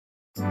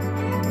Hello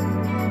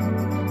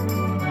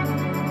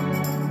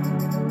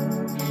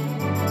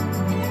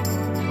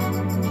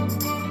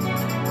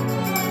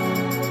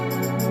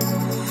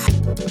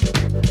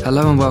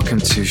and welcome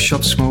to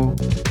Shop Small,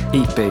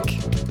 Eat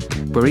Big,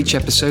 where each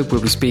episode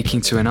we'll be speaking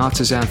to an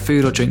artisan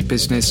food or drink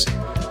business,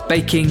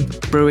 baking,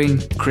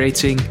 brewing,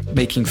 creating,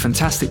 making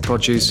fantastic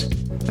produce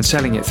and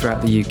selling it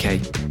throughout the UK.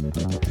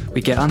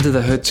 We get under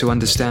the hood to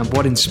understand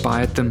what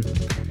inspired them,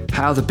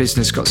 how the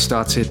business got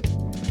started,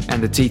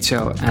 and the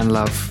detail and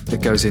love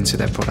that goes into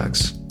their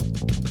products.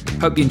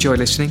 Hope you enjoy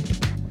listening.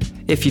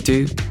 If you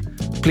do,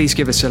 please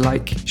give us a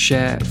like,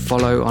 share,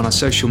 follow on our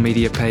social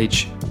media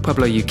page,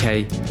 Pueblo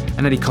UK,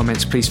 and any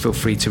comments, please feel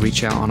free to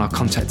reach out on our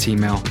contact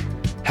email,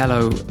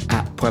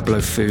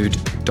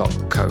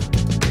 hello@pueblofood.co.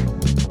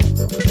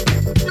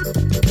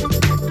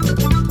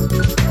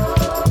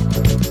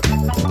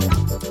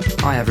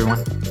 Hi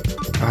everyone,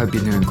 I hope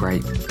you're doing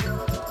great.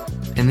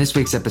 In this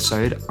week's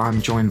episode,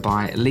 I'm joined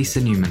by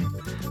Lisa Newman,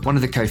 one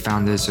of the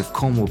co-founders of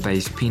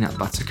Cornwall-based peanut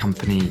butter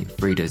company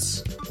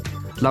Frida's.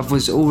 Love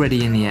was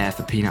already in the air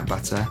for peanut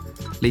butter.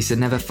 Lisa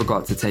never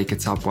forgot to take a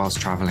tub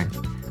whilst travelling.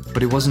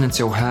 But it wasn't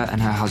until her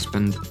and her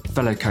husband,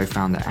 fellow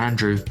co-founder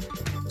Andrew,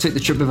 took the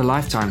trip of a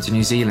lifetime to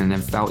New Zealand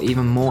and fell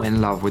even more in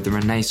love with the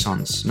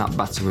renaissance nut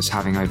butter was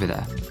having over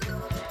there.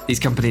 These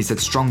companies had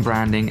strong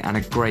branding and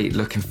a great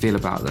look and feel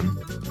about them.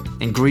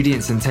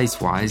 Ingredients and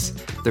taste-wise,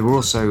 they were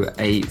also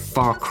a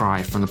far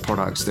cry from the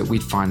products that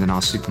we'd find in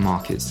our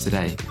supermarkets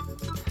today.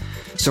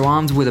 So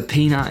armed with a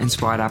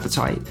peanut-inspired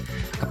appetite,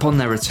 upon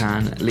their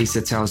return,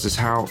 Lisa tells us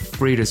how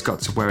Frida's got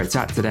to where it's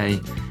at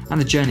today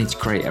and the journey to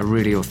create a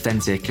really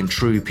authentic and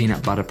true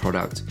peanut butter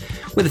product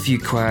with a few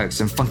quirks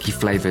and funky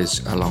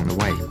flavours along the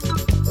way.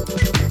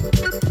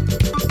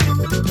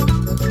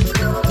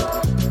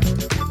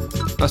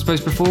 I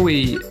suppose before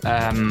we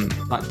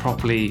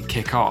properly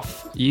kick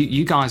off,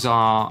 you guys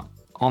are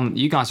on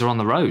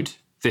the road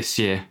this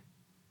year.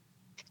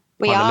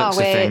 We by the are. looks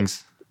of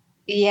things.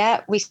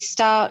 Yeah, we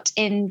start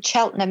in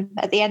Cheltenham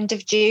at the end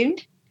of June,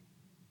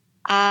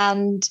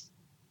 and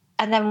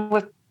then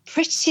we're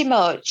pretty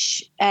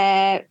much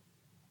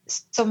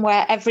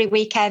somewhere every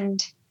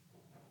weekend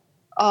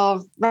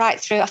or right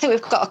through. I think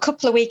we've got a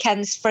couple of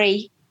weekends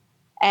free,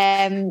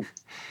 and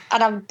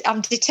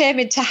I'm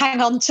determined to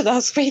hang on to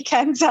those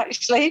weekends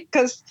actually,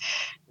 because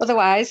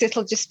otherwise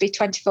it'll just be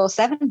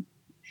 24/7.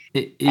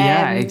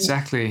 Yeah,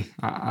 exactly.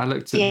 I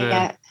looked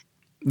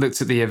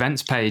at the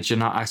events page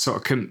and I sort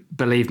of couldn't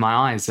believe my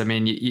eyes. I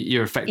mean,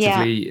 you're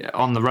effectively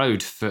on the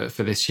road for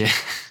this year.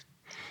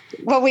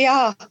 Well, we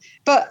are,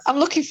 but I'm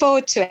looking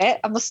forward to it,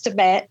 I must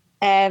admit.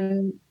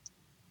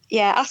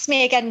 Ask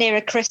me again nearer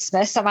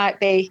Christmas, I might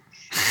be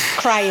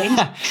crying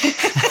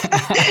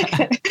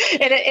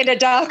in a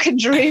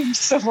darkened room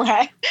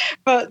somewhere.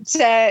 But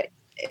we're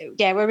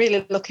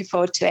really looking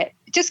forward to it.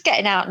 Just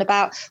getting out and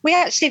about. We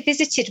actually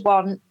visited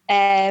one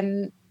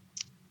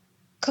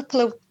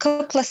couple of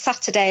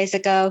Saturdays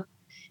ago.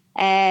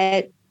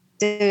 There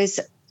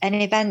was an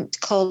event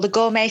called the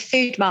Gourmet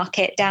Food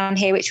Market down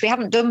here, which we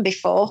haven't done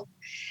before.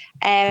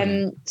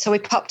 So we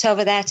popped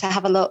over there to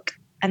have a look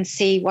and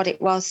see what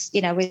it was,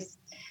 with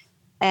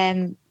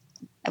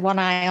one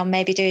eye on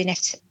maybe doing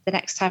it the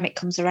next time it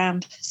comes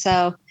around.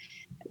 So,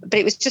 but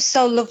it was just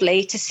so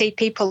lovely to see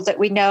people that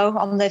we know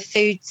on the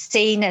food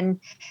scene and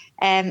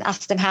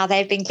ask them how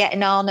they've been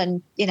getting on.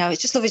 And,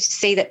 it's just lovely to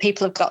see that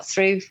people have got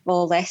through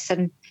all this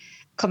and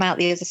come out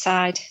the other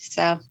side.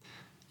 So,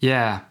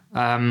 yeah.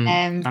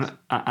 And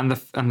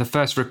the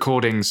first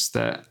recordings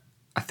that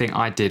I think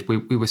I did, we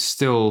were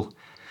still,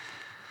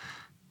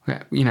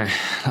 we're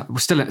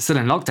still in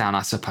lockdown,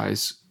 I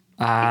suppose.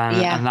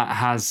 And that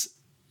has,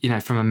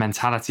 from a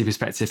mentality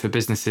perspective for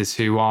businesses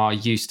who are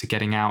used to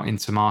getting out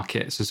into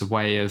markets as a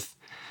way of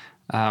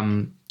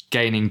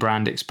gaining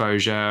brand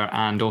exposure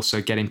and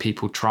also getting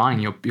people trying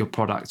your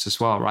products as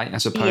well, right?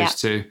 As opposed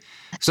to,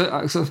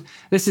 so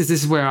this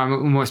is where I'm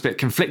almost a bit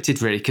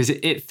conflicted, really, because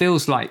it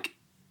feels like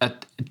a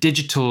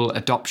digital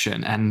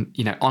adoption and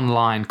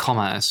online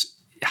commerce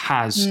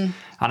has, and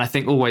I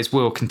think always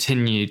will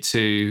continue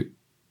to,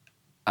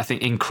 I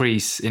think,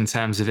 increase in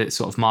terms of its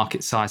sort of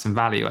market size and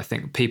value. I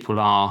think people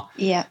are,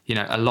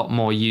 a lot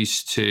more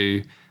used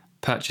to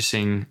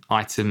purchasing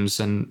items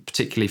and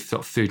particularly sort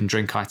of food and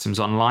drink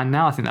items online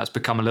now. I think that's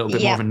become a little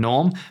bit more of a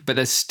norm, but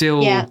there's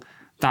still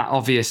that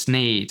obvious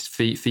need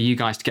for you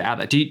guys to get out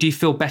there. Do you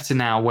feel better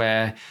now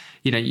where,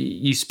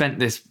 you spent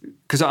this,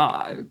 because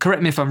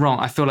correct me if I'm wrong,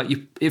 I feel like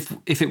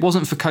if it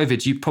wasn't for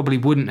COVID,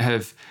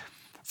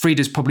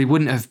 Frida's probably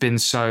wouldn't have been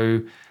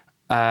so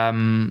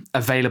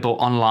available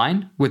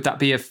online. Would that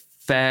be a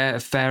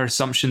fair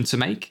assumption to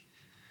make?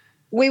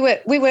 We were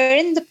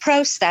in the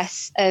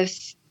process of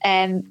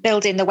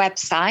building the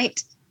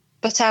website,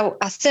 but I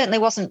certainly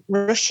wasn't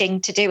rushing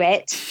to do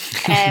it.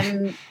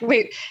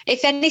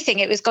 If anything,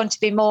 it was going to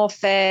be more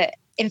for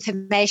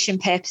information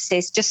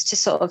purposes, just to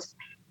sort of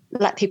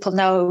let people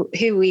know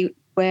who we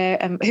were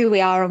and who we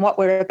are and what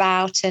we're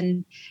about,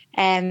 and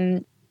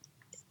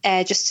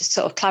just to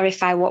sort of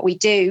clarify what we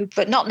do,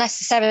 but not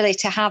necessarily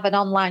to have an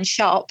online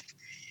shop.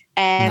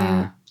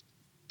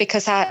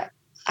 because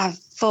I've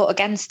fought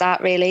against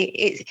that.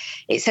 Really,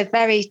 it's a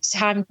very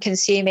time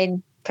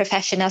consuming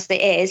profession as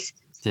it is.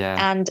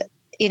 Yeah. And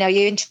you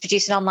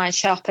introduce an online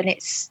shop, and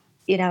it's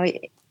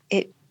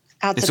it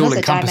adds it's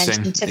another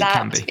dimension to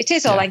that. It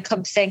is all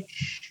encompassing.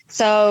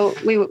 So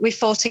we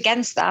fought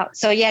against that.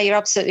 So yeah, you're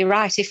absolutely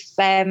right. If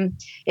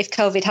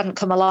COVID hadn't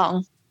come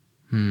along,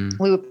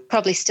 we would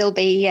probably still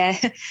be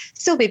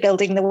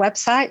building the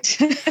website.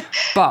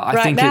 But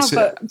I think now, it's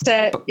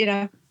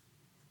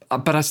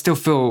But I still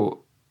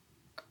feel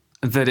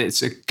that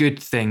it's a good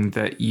thing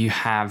that you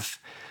have,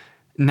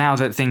 now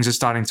that things are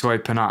starting to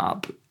open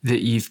up,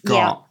 that you've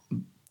got.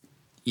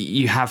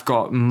 You have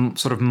got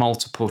sort of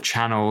multiple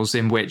channels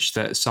in which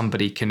that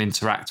somebody can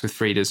interact with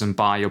Frida's and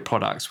buy your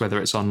products,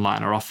 whether it's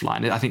online or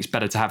offline. I think it's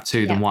better to have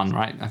two than one,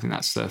 right? I think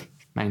that's the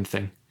main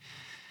thing.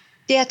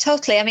 Yeah,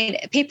 totally. I mean,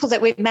 people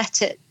that we've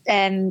met at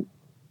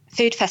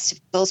food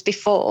festivals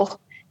before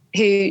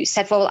who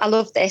said, well, I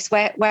love this.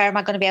 Where am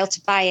I going to be able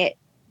to buy it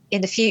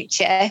in the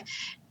future?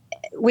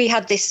 We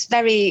had this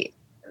very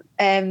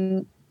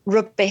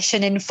rubbish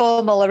and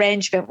informal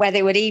arrangement where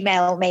they would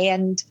email me,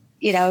 and,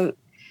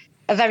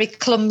 a very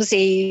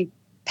clumsy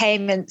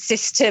payment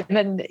system,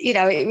 and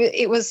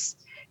it was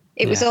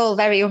all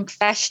very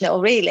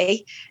unprofessional,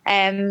 really.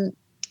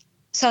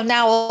 So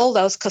now all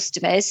those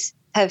customers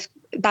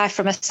buy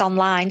from us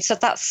online, so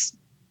that's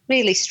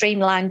really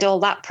streamlined all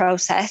that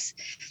process.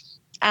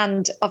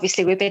 And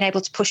obviously we've been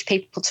able to push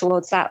people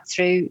towards that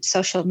through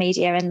social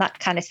media and that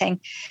kind of thing.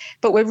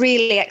 But we're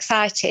really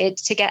excited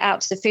to get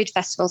out to the food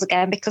festivals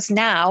again, because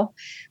now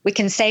we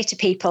can say to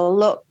people,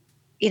 look,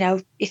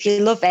 if you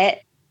love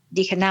it,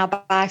 you can now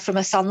buy from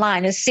us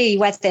online, and see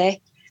whether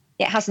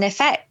it has an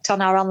effect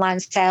on our online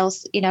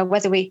sales,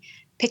 whether we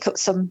pick up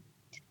some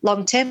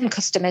long-term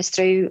customers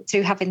through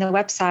having the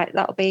website.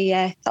 That'll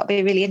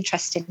be really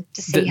interesting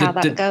to see how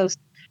that goes.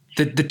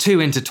 The two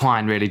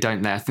intertwine, really,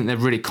 don't they? I think they're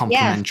really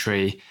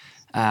complementary,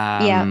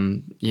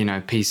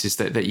 pieces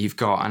that you've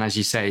got. And as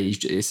you say,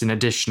 it's an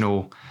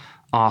additional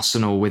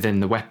arsenal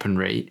within the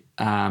weaponry.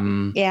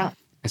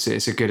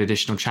 It's a good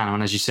additional channel.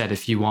 And as you said,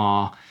 if you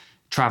are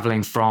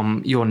traveling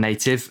from your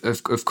native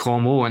of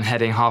Cornwall and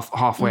heading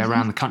halfway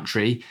around the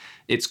country,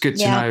 it's good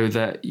to know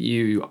that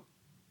you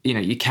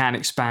can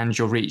expand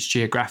your reach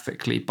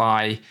geographically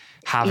by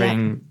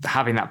having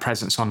that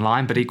presence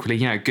online. But equally,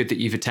 good that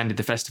you've attended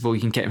the festival.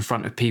 You can get in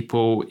front of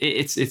people.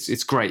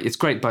 It's great. It's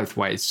great both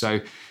ways.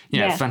 So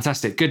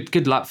fantastic.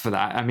 Good luck for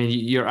that. I mean,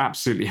 you're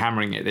absolutely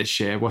hammering it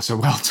this year. Well, so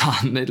well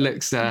done. It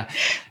looks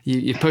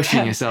you're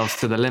pushing yourselves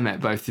to the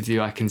limit, both of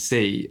you. I can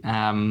see.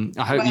 I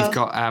hope you've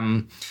got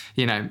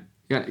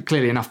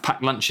clearly enough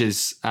packed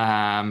lunches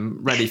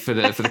ready for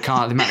the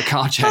car, the amount of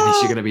car journeys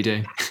you're going to be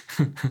doing.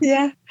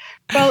 Yeah.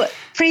 Well,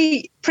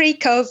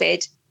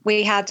 pre-COVID,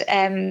 we had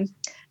a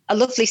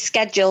lovely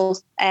schedule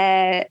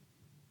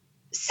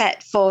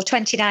set for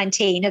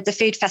 2019 of the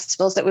food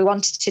festivals that we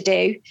wanted to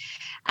do.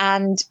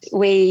 And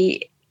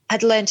we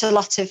had learned a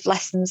lot of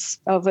lessons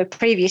over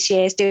previous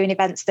years doing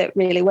events that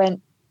really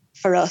weren't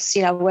for us,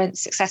 weren't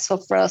successful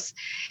for us.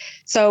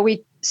 So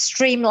we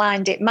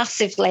streamlined it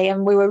massively,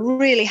 and we were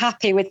really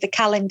happy with the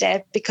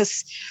calendar,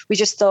 because we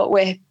just thought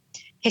we're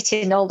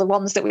hitting all the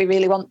ones that we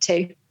really want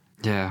to.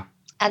 Yeah.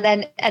 And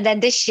then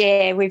this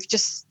year we've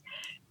just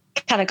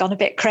kind of gone a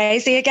bit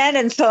crazy again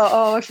and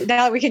thought, if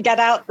now we can get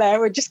out there,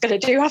 we're just going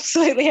to do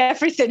absolutely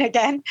everything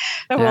again,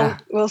 and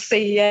we'll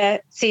see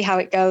how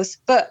it goes.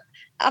 But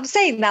I'm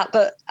saying that,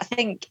 but I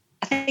think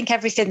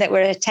everything that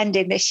we're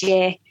attending this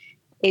year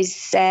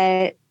is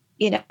they're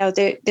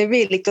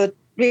really good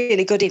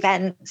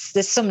events.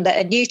 There's some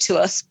that are new to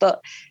us,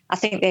 but I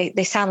think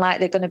they sound like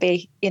they're going to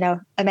be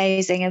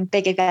amazing and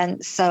big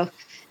events. So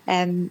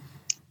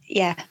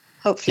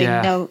hopefully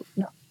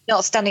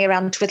not standing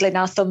around twiddling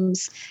our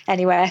thumbs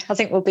anywhere. I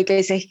think we'll be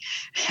busy.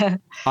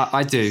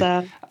 I do.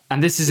 So,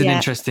 and this is an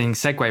interesting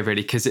segue,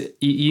 really, because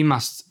you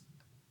must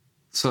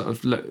sort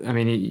of look, I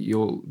mean,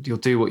 you'll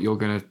do what you're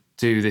going to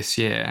do this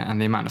year,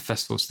 and the amount of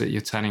festivals that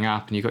you're turning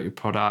up, and you've got your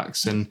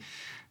products, and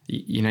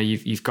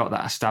you've got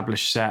that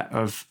established set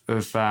of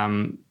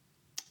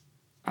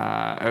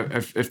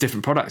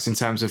different products in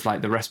terms of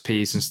like the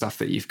recipes and stuff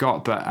that you've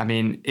got. But I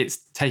mean, it's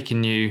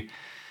taken you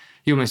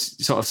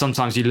almost sort of,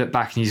 sometimes you look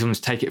back and you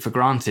almost take it for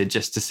granted,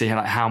 just to see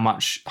how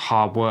much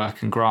hard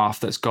work and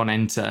graft that's gone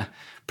into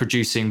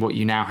producing what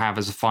you now have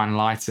as a final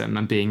item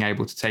and being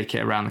able to take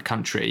it around the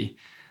country.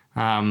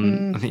 I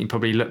think you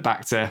probably look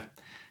back to,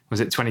 was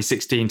it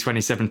 2016,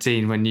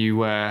 2017, when you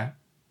were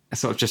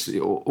sort of just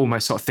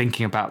almost sort of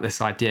thinking about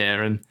this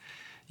idea, and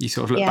you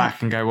sort of look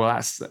back and go, well,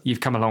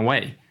 you've come a long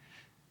way.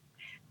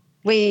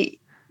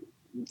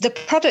 The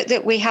product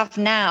that we have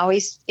now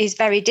is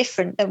very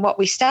different than what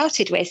we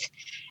started with.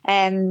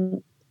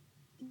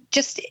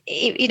 Just,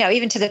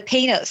 even to the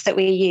peanuts that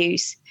we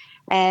use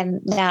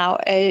now,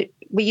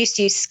 we used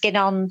to use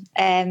skin-on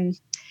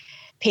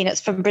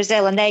peanuts from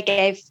Brazil, and they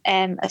gave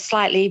a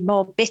slightly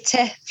more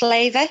bitter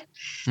flavour.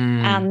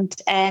 And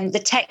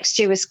the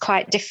texture was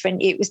quite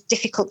different. It was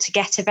difficult to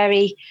get a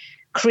very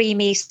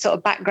creamy sort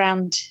of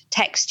background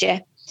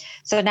texture.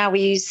 So now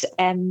we use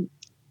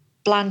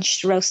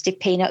blanched roasted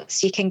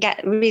peanuts. You can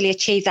really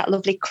achieve that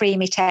lovely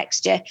creamy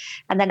texture,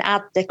 and then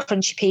add the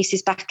crunchy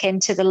pieces back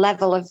into the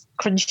level of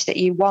crunch that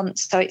you want.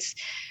 So it's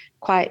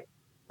quite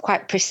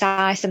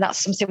precise, and that's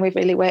something we've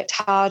really worked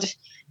hard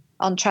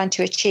on trying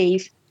to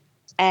achieve.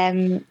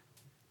 And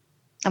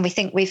we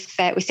think we've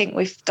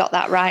got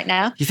that right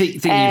now. You think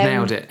you've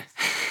nailed it?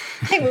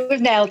 I think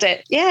we've nailed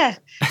it. Yeah.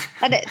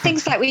 And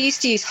things like, we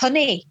used to use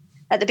honey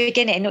at the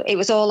beginning. It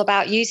was all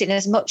about using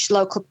as much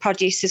local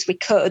produce as we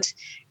could.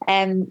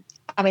 I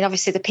mean,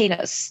 obviously the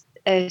peanuts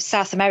are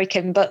South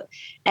American, but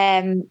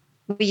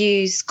we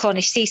use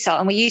Cornish sea salt,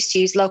 and we used to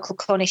use local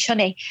Cornish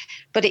honey,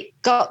 but it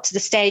got to the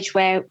stage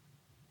where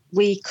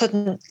we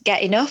couldn't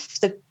get enough.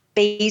 The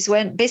bees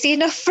weren't busy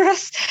enough for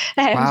us.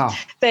 Wow.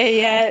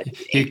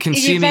 You're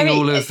consuming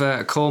all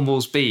of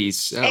Cornwall's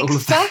bees.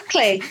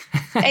 Exactly.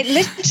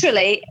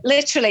 It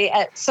literally,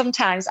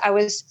 sometimes I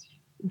was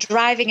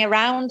driving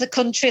around the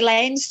country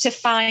lanes to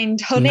find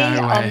honey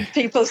on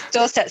people's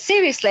doorsteps.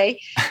 Seriously,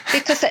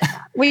 because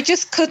we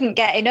just couldn't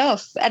get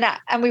enough.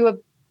 And we were,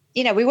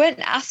 we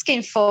weren't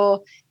asking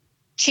for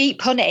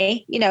cheap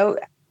honey.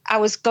 I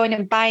was going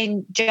and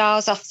buying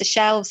jars off the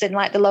shelves in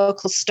like the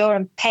local store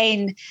and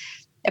paying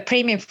a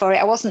premium for it.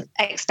 I wasn't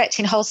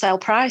expecting wholesale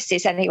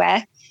prices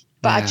anywhere,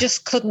 but I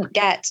just couldn't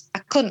get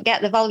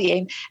the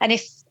volume. And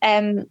if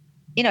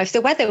if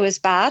the weather was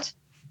bad,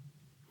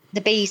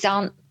 the bees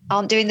aren't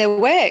doing their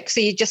work,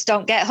 so you just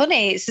don't get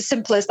honey. It's as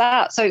simple as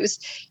that. So it was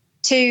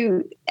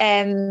too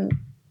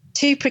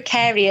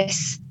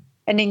precarious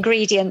an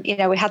ingredient.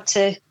 We had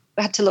to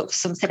look for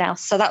something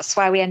else. So that's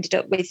why we ended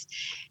up with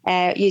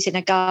using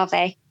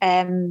agave,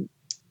 and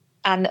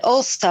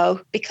also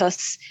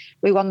because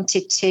we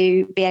wanted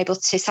to be able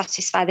to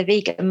satisfy the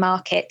vegan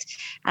market,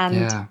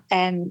 and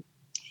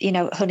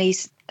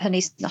honey's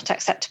not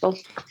acceptable.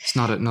 It's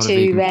not a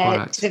vegan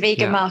product. To the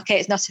vegan market.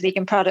 It's not a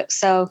vegan product.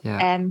 So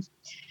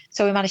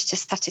so we managed to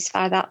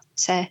satisfy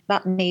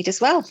that need as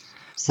well.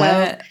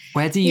 So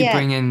where do you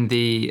bring in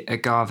the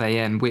agave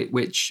in?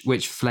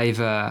 Which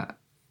flavour?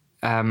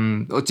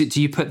 Or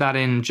do you put that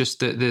in just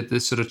the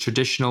sort of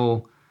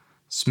traditional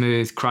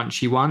smooth,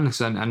 crunchy one? Because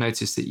I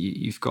noticed that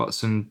you've got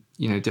some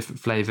different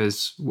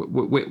flavours.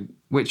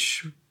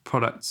 Which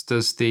products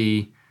does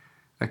the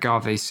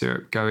agave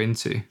syrup go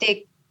into?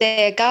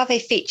 The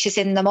agave features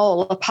in them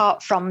all,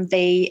 apart from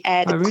the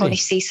really?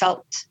 Cornish sea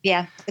salt.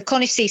 Yeah, the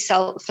Cornish sea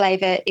salt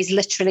flavour is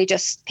literally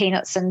just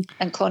peanuts and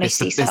Cornish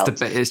sea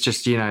salt. It's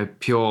just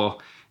pure,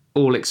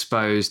 all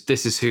exposed.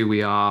 This is who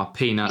we are.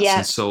 Peanuts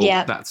and salt.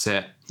 Yeah. That's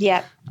it.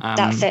 Yeah,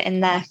 that's it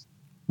in there.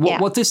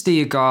 What does the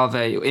agave,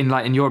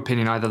 in your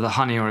opinion, either the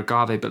honey or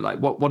agave,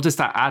 but what does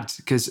that add?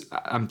 Because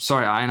I'm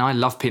sorry, I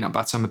love peanut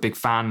butter. I'm a big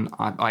fan.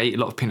 I eat a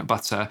lot of peanut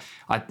butter.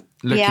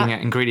 Looking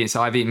at ingredients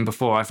I've eaten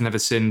before, I've never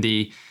seen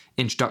the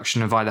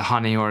introduction of either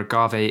honey or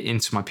agave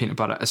into my peanut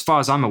butter, as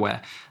far as I'm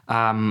aware,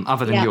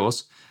 other than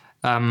yours.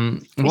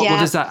 What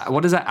does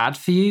that add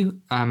for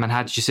you? And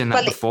how did you see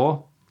that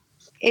before?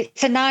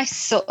 It's a nice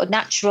sort of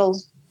natural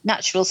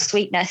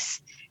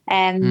sweetness.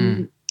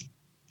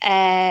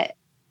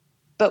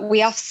 But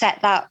we offset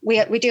that.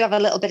 We do have a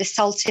little bit of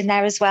salt in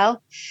there as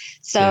well.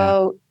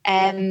 So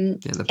in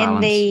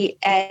the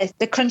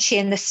crunchy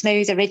and the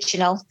smooth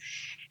original,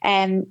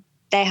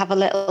 they have a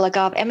little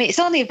agave. I mean, it's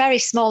only a very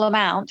small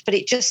amount, but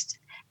it just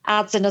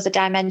adds another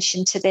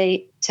dimension to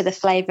the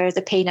flavour of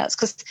the peanuts.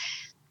 Because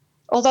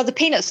although the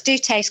peanuts do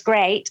taste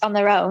great on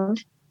their own,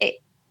 it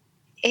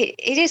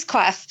is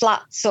quite a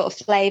flat sort of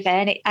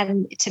flavour,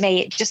 and to me,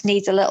 it just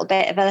needs a little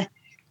bit of a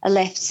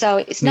lift. So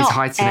it's not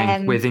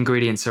heightening with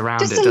ingredients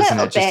around it, doesn't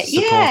it? Just to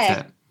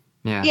support it.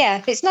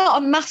 Yeah. It's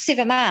not a massive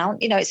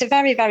amount. It's a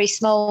very, very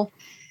small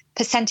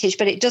percentage,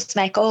 but it does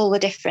make all the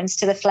difference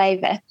to the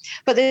flavour.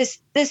 But there's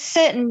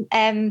certain,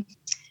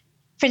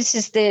 for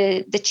instance,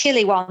 the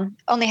chili one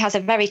only has a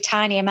very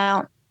tiny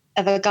amount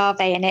of agave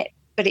in it,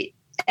 but it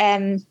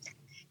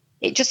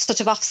just sort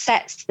of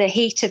offsets the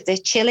heat of the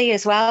chili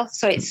as well.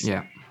 So it's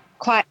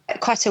quite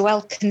a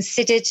well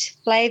considered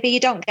flavour. You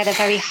don't get a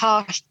very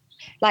harsh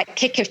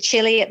kick of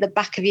chili at the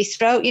back of your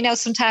throat.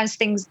 Sometimes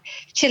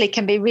chili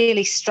can be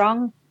really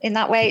strong in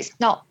that way. It's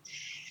not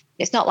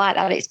like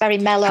that. It's very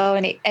mellow,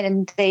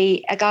 and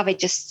the agave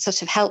just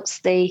sort of helps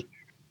the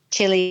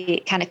chili.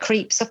 It kind of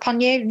creeps up on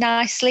you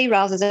nicely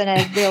rather than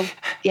a real,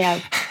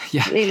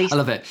 really. I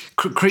love it.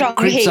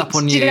 Creeps heat. Up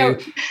on you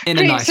in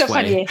a nice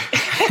way.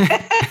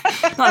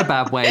 Not a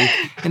bad way,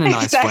 in a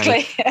nice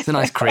way. It's a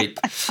nice creep.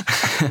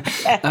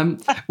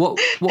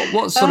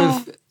 What sort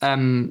of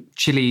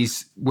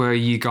chilies were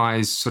you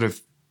guys sort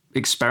of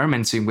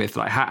experimenting with?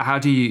 How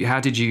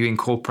did you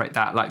incorporate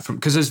that?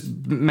 Because there's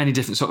many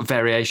different sort of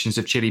variations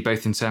of chili,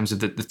 both in terms of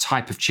the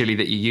type of chili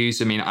that you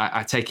use. I mean,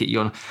 I take it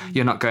you're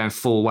not going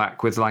full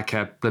whack with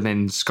a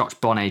blooming Scotch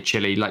bonnet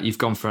chili. You've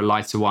gone for a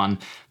lighter one,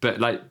 but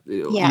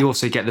you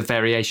also get the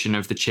variation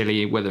of the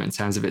chili, whether in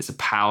terms of it's a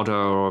powder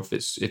or if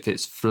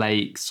it's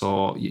flakes,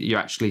 or you're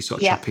actually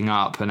sort of chopping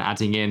up and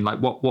adding in.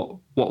 What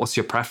was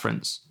your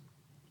preference?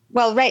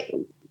 Well,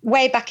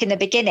 way back in the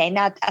beginning,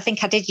 I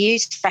think I did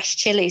use fresh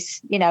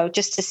chilies,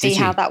 just to see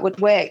how that would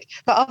work.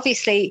 But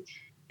obviously,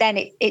 then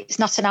it's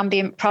not an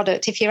ambient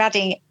product. If you're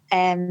adding,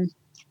 pardon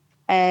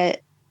the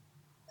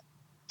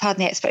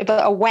expression,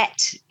 but a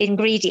wet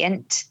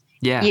ingredient,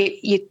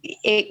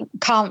 it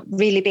can't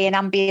really be an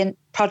ambient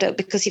product,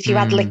 because if you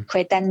add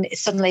liquid, then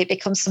suddenly it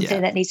becomes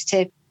something that needs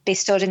to be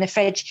stored in the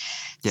fridge.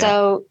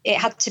 So it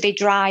had to be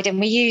dried, and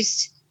we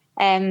used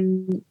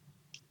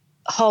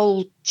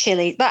whole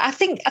chili. But I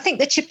think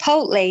the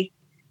chipotle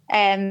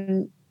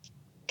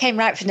came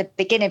right from the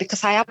beginning,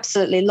 because I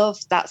absolutely love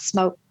that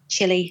smoked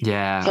chili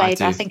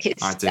flavor. I think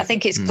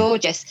it's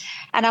gorgeous.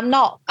 And I'm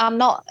not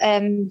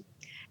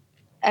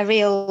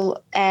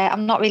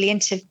really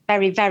into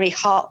very, very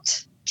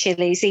hot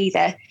chilies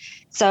either.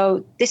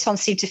 So this one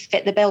seemed to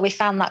fit the bill. We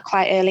found that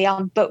quite early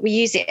on, but we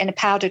use it in a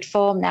powdered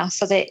form now,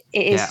 so that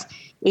it is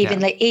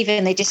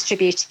evenly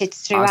distributed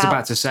throughout. I was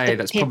about to say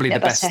that's probably the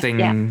best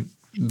thing,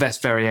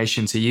 best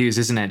variation to use,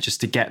 isn't it?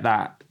 Just to get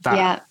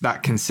that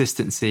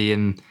consistency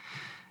in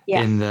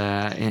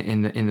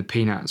the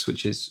peanuts,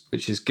 which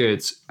is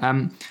good.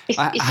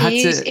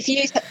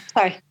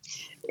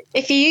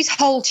 If you use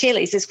whole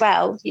chilies as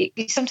well, you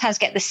sometimes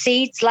get the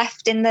seeds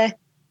left in the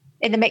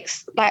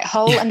mix, like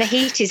whole, and the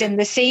heat is in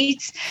the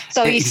seeds.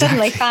 So you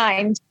suddenly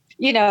find,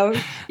 your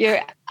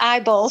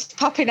eyeballs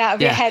popping out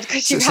of your head,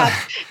 because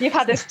you've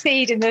had a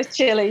seed in the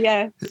chili.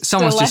 Yeah.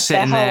 Someone's just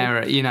sitting there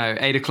at,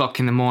 8:00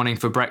 in the morning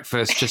for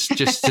breakfast,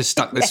 just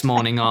stuck this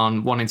morning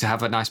on, wanting to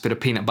have a nice bit of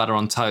peanut butter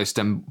on toast,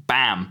 and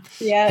bam,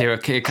 here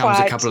comes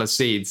a couple of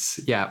seeds.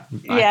 Yeah.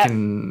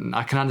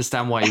 I can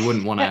understand why you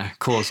wouldn't want to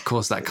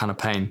cause that kind of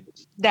pain.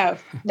 No.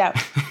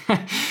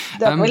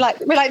 We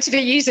like to be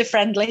user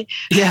friendly.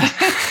 Yeah.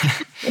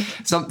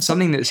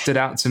 Something that stood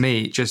out to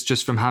me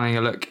just from having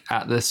a look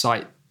at the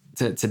site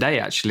today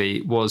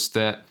actually was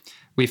that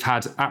we've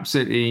had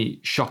absolutely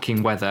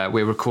shocking weather.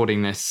 We're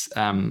recording this,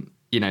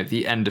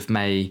 the end of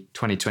May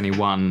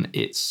 2021.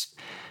 It's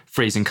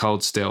freezing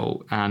cold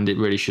still, and it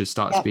really should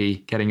start to be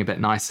getting a bit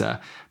nicer.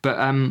 But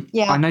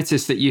I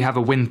noticed that you have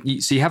a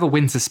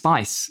winter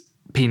spice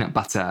peanut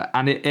butter,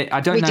 and I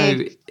don't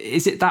know,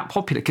 is it that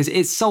popular? Because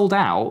it's sold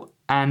out,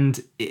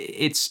 and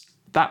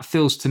that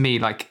feels to me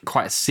like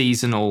quite a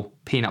seasonal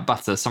peanut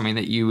butter, something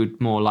that you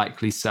would more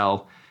likely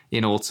sell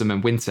in autumn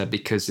and winter,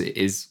 because it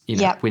is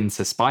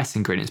winter spice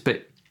ingredients.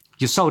 But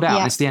you're sold out.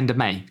 And it's the end of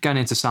May, going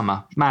into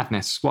summer.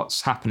 Madness.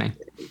 What's happening?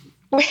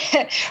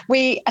 I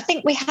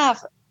think we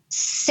have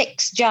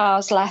 6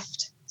 jars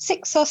left,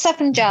 6 or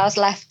 7 jars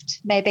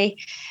left, maybe,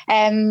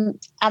 and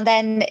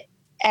then.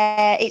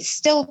 It's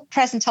still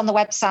present on the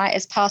website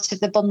as part of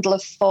the bundle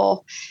of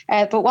 4.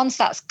 But once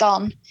that's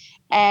gone,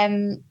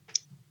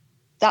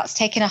 that's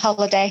taking a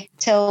holiday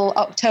till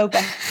October.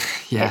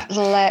 Yeah,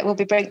 we'll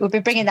be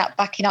bringing that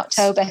back in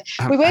October.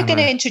 We were going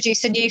to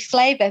introduce a new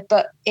flavour,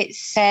 but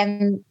it's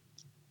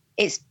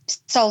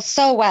sold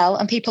so well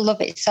and people love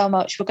it so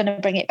much. We're going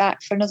to bring it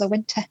back for another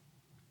winter.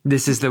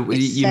 This is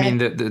you mean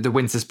the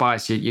winter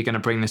spice? You're going to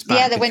bring this back?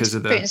 Yeah, the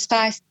winter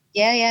spice.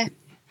 Yeah.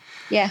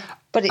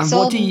 But it's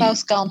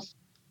almost gone.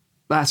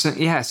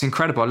 It's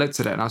incredible. I looked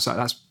at it and I was like,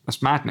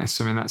 that's madness.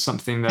 I mean, that's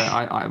something that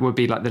I would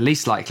be like the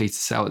least likely to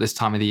sell at this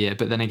time of the year.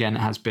 But then again, it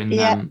has been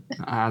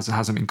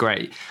hasn't been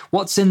great.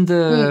 What's in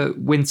the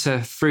winter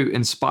fruit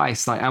and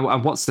spice like,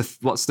 and what's the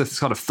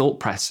sort of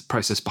thought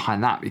process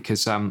behind that?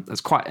 Because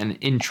that's quite an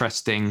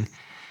interesting.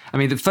 I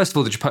mean, first of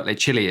all, the chipotle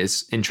chili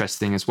is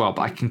interesting as well,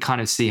 but I can kind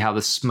of see how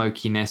the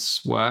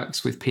smokiness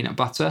works with peanut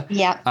butter.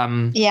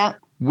 Yeah.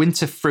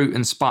 Winter fruit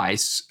and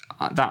spice.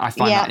 That I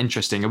find that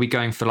interesting. Are we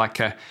going for like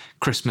a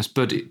Christmas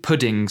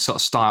pudding sort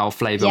of style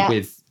flavour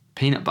with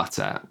peanut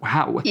butter?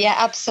 How? Yeah,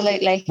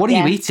 absolutely. What are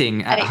you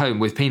eating at home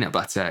with peanut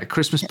butter?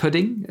 Christmas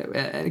pudding?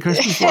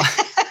 Christmas?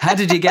 How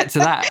did you get to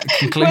that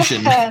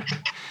conclusion?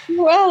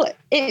 Well,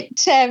 it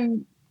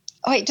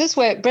does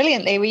work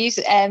brilliantly. We use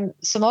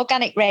some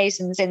organic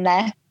raisins in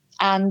there,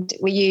 and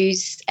we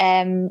use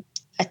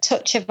a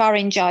touch of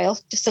orange oil,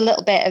 just a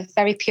little bit of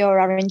very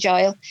pure orange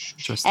oil.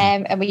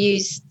 And we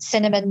use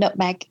cinnamon,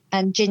 nutmeg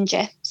and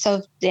ginger.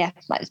 So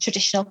like the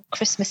traditional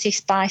Christmassy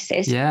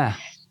spices. Yeah.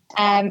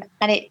 And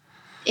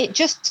it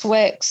just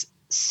works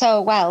so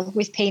well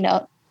with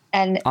peanut.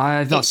 And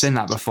I've not seen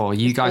that before.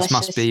 You guys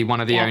delicious. Must be one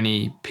of the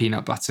only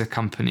peanut butter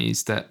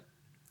companies that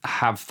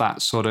have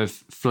that sort of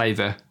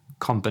flavour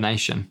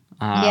combination.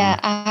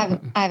 I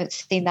haven't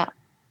seen that.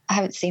 I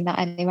haven't seen that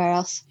anywhere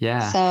else.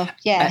 Yeah. So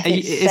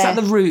is that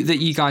the route that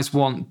you guys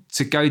want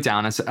to go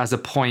down as a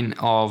point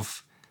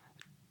of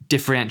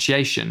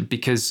differentiation?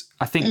 Because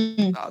I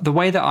think the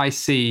way that I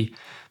see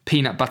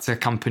peanut butter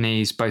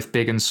companies, both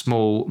big and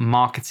small,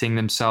 marketing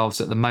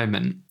themselves at the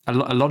moment, a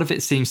lot of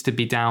it seems to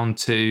be down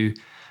to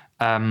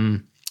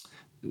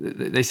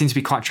they seem to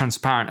be quite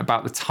transparent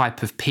about the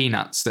type of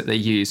peanuts that they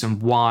use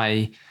and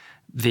why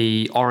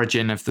the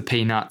origin of the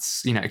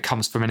peanuts. It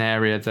comes from an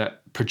area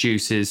that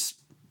produces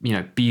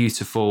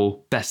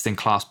beautiful,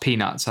 best-in-class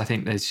peanuts. I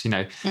think there's,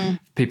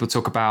 people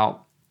talk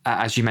about,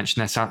 as you mentioned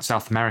there,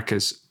 South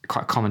America's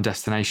quite a common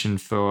destination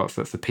for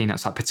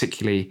peanuts, like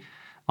particularly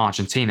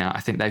Argentina.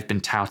 I think they've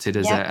been touted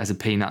as a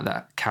peanut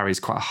that carries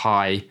quite a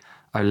high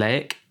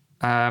oleic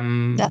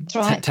That's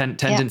right.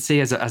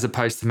 tendency, as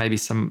opposed to maybe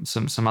some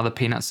other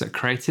peanuts that are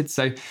created.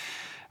 So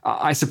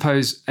I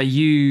suppose, are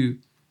you,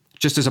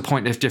 just as a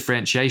point of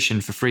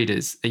differentiation for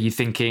Frida's, are you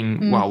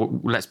thinking, well,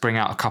 let's bring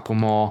out a couple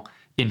more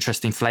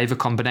interesting flavor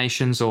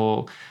combinations,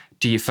 or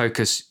do you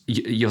focus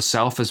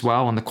yourself as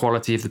well on the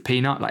quality of the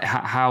peanut? Like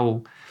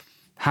how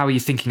are you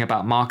thinking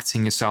about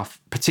marketing yourself,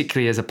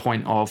 particularly as a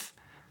point of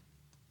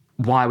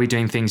why are we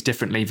doing things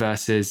differently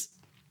versus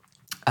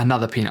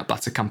another peanut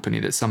butter company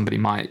that somebody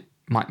might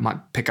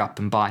pick up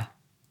and buy?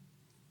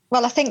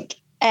 Well, I think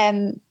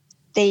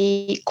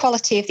the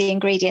quality of the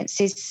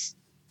ingredients is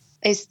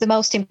the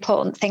most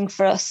important thing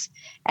for us,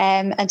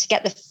 and to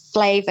get the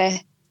flavour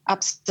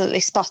absolutely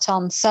spot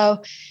on.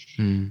 So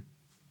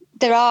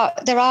there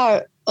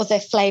are other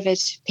flavoured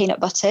peanut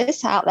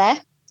butters out there.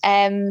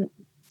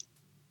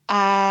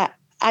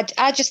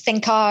 I just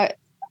think our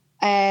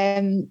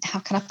how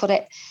can I put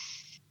it?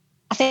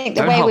 I think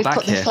the way we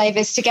put the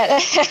flavours together.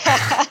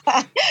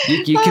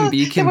 you can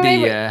be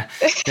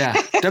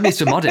don't be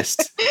so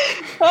modest.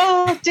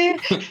 Oh dear,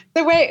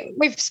 the way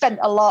we've spent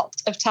a lot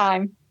of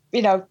time,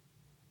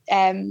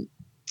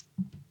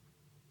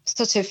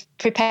 sort of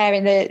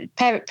preparing the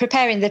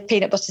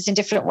peanut butters in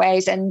different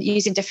ways and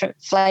using different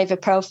flavour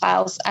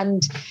profiles.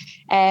 And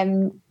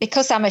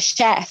because I'm a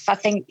chef, I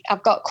think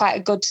I've got quite a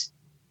good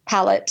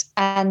palate,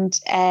 and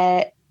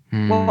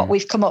what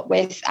we've come up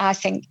with, I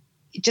think,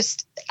 it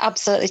just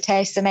absolutely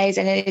tastes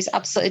amazing. It is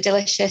absolutely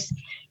delicious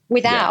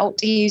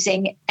without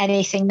using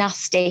anything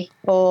nasty,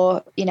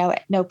 or,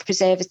 no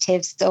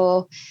preservatives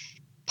or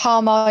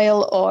palm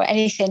oil or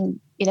anything,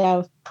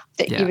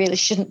 that you really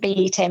shouldn't be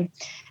eating.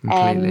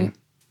 Completely.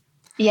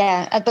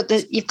 But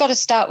you've got to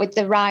start with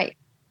the right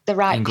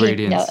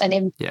ingredients. Peanut.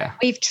 And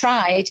we've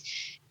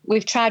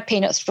tried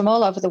peanuts from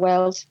all over the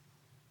world.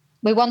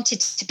 We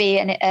wanted to be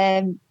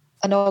an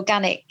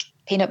organic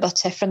peanut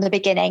butter from the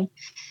beginning.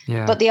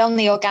 Yeah. But the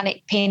only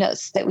organic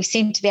peanuts that we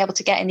seem to be able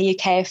to get in the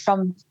UK are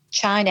from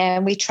China,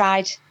 and we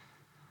tried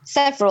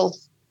several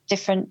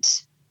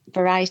different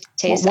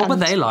varieties. What were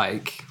they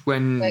like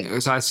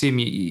because I assume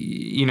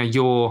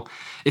you're,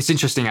 it's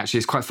interesting actually,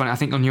 it's quite funny. I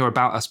think on your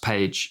About Us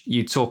page,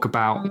 you talk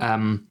about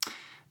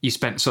you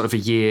spent sort of a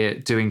year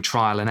doing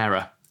trial and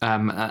error.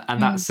 And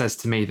that says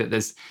to me that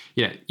there's,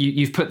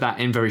 you've put that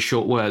in very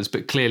short words,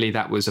 but clearly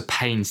that was a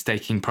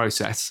painstaking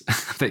process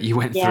that you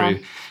went through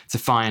to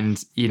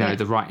find,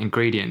 the right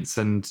ingredients.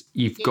 And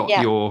you've got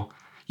your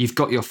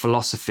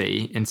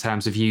philosophy in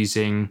terms of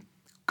using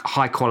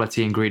high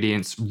quality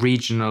ingredients,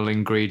 regional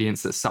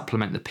ingredients that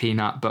supplement the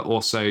peanut, but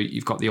also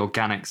you've got the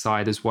organic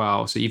side as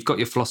well. So you've got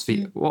your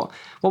philosophy. What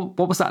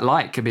was that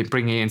like? I mean,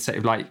 bringing in sort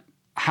of like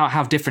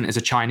how different is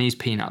a Chinese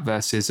peanut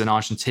versus an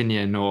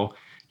Argentinian, or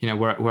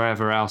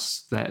wherever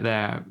else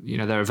they're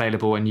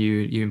available and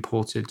you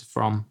imported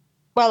from?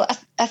 Well,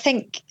 I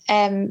think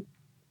if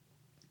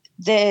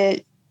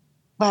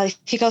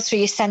you go through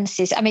your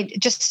senses, I mean,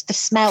 just the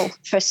smell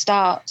for a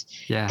start.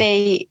 Yeah.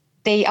 The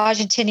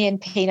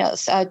Argentinian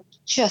peanuts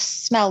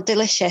just smell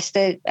delicious.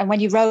 And when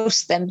you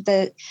roast them,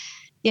 they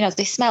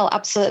smell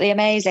absolutely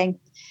amazing.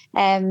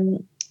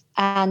 And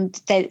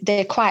they're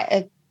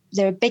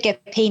they're a bigger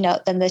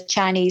peanut than the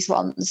Chinese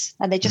ones,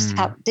 and they just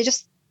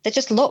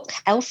look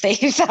healthy,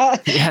 if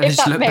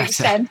that makes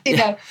sense.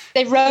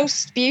 They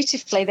roast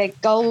beautifully. They're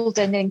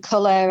golden in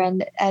colour,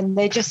 and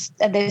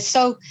they're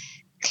so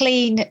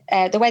clean.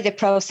 The way they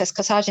process,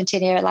 because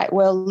Argentina are like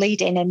world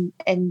leading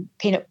in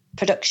peanut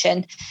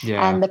production,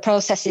 and the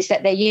processes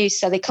that they use.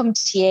 So they come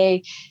to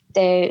you,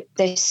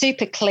 they're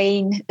super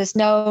clean. There's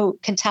no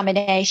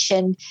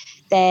contamination.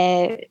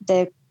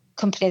 The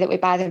company that we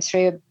buy them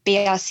through are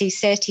BRC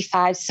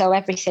certified, so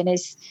everything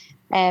is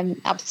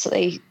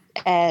absolutely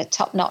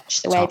top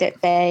notch. The way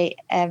that they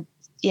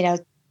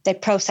they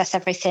process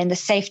everything, the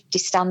safety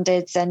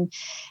standards, and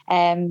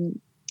all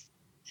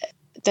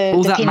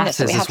that matters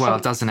as well,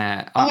 doesn't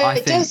it?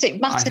 It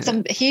matters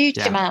a huge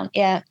amount.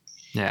 Yeah.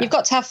 You've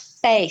got to have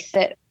faith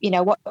that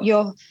what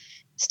you're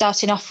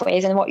starting off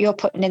with and what you're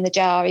putting in the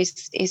jar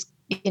is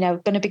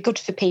going to be good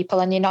for people,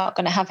 and you're not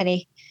going to have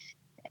any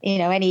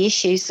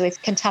issues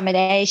with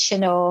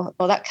contamination or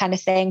that kind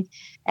of thing.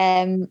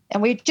 And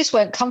we just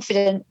weren't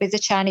confident with the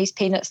Chinese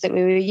peanuts that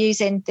we were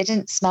using. They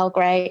didn't smell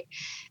great.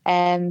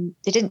 They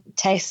didn't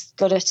taste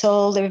good at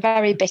all. They were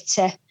very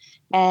bitter.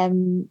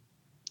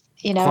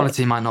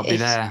 Quality might not be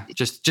there.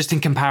 Just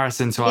in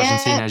comparison to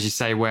Argentina, as you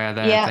say, where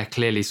they're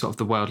clearly sort of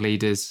the world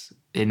leaders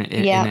in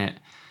it.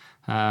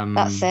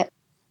 That's it.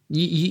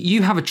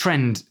 You have a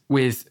trend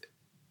with,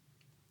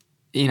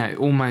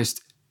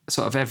 almost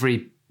sort of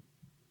every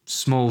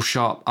small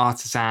shop,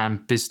 artisan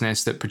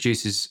business that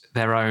produces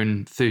their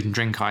own food and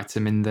drink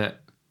item, in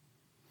that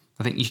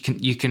I think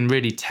you can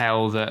really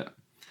tell that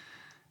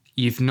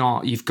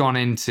you've gone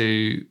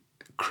into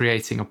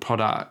creating a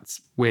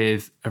product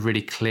with a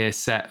really clear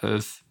set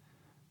of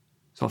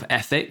sort of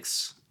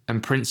ethics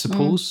and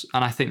principles.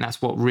 And I think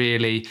that's what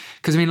really,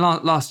 because I mean,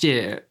 last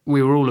year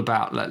we were all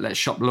about let's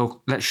shop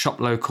local,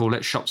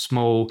 let's shop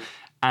small.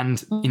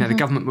 And, you know, the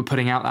government were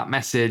putting out that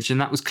message,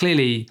 and that was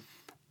clearly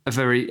a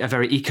very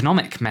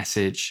economic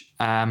message,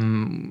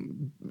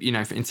 you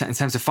know, in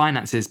terms of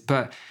finances.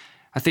 But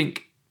I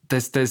think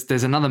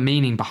there's another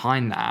meaning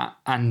behind that.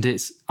 And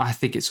I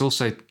think it's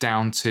also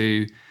down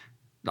to,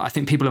 I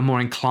think people are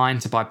more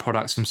inclined to buy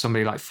products from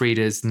somebody like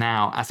Frida's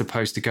now, as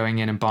opposed to going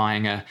in and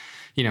buying a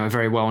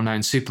very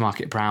well-known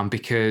supermarket brand,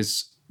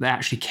 because they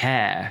actually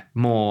care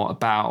more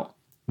about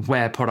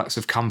where products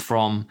have come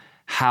from,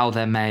 how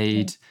they're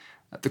made,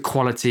 the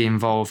quality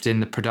involved in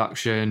the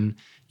production,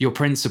 your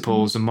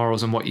principles and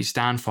morals and what you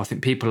stand for. I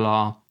think people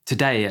are,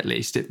 today at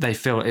least, it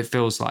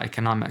feels like,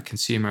 and I'm a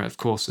consumer of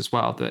course as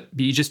well, that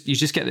you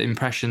just get the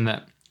impression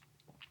that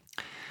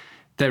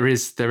there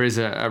is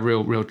a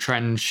real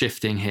trend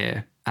shifting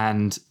here.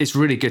 And it's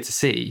really good to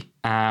see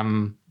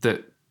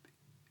that,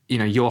 you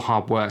know, your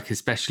hard work,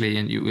 especially,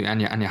 and you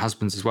and your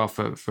husband's as well,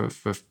 for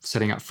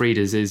setting up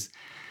Frida's, it's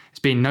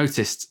being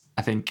noticed,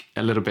 I think,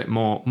 a little bit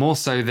more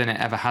so than it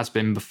ever has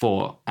been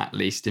before, at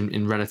least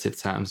in relative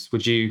terms.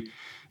 Would you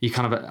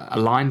kind of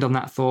aligned on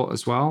that thought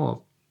as well?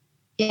 Or?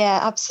 Yeah,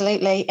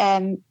 absolutely.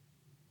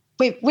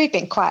 We've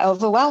been quite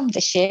overwhelmed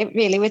this year,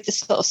 really, with the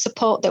sort of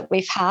support that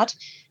we've had,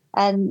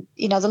 and,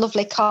 you know, the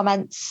lovely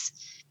comments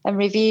and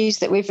reviews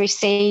that we've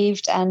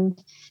received. And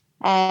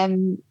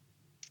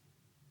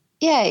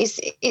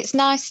it's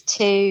nice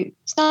to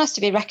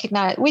be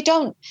recognised. We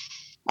don't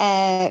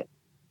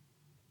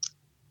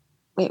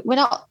we're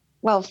not,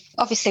 well,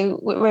 obviously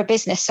we're a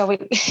business, so we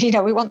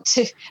want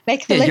to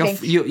make a living.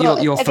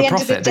 You're for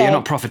profit, but you're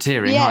not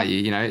profiteering, are you?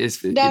 You know,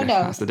 no.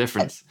 That's the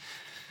difference.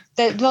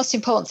 The most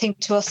important thing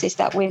to us is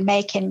that we're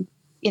making,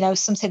 you know,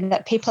 something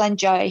that people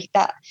enjoy,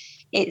 that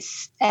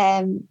it's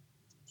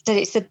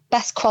the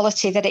best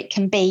quality that it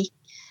can be.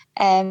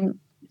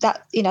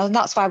 That, you know, and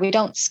that's why we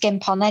don't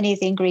skimp on any of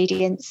the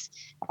ingredients.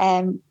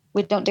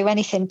 We don't do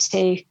anything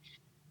to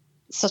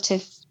sort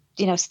of,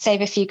 you know,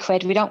 save a few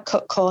quid. We don't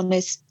cut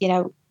corners. You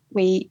know,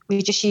 we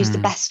just use the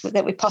best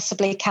that we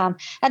possibly can.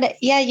 And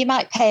you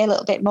might pay a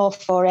little bit more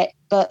for it,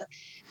 but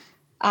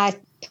I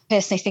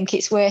personally think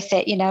it's worth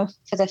it, you know,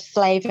 for the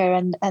flavour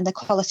and the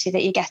quality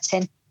that you're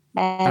getting.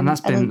 And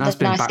that's been nice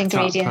backed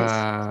ingredients.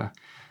 up.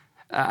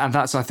 And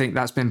I think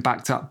that's been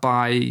backed up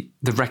by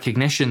the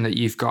recognition that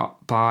you've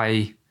got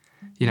by,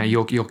 you know,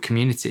 your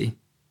community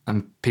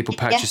and people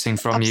purchasing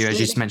from absolutely. you, as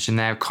you just mentioned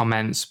there,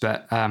 comments.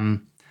 But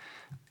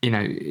you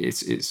know,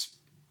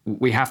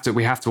 we have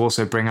to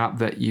also bring up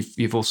that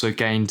you've also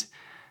gained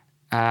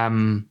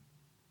some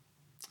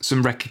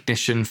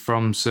recognition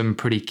from some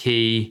pretty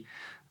key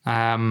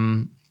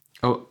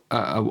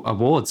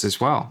awards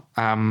as well.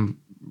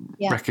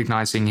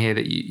 Recognizing here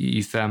that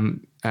you've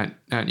earned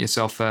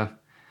yourself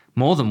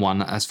more than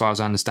one, as far as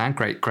I understand.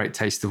 Great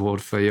Taste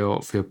Award for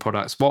your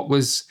products. What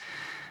was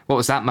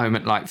that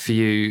moment like for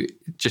you,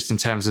 just in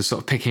terms of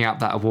sort of picking up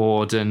that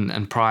award,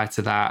 and prior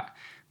to that,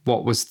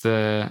 what was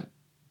the,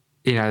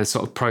 you know, the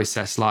sort of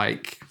process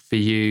like for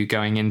you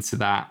going into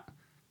that?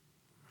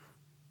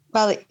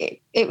 Well,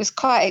 it was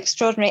quite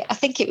extraordinary. I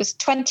think it was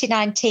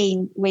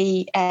 2019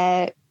 we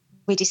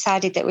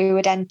decided that we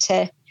would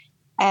enter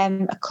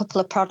a couple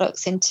of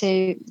products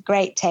into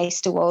Great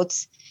Taste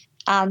Awards,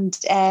 and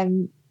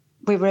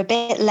we were a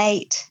bit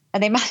late,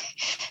 and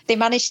they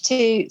managed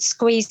to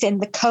squeeze in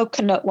the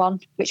coconut one,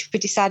 which we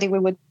decided we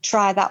would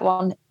try that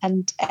one,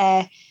 and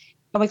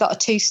we got a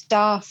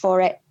 2-star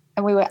for it,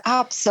 and we were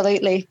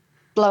absolutely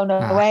blown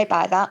away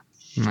by that.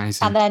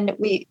 Amazing. And then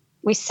we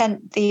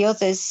sent the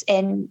others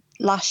in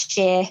last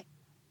year,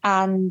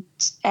 and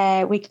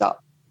we got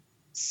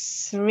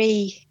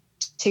 3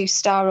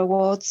 2-star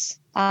awards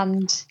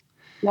and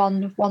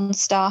 1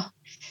 star.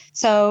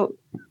 So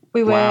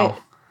we were, wow.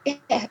 we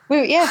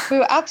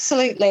were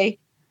absolutely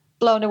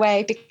blown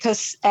away,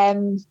 because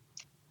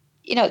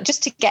you know,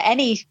 just to get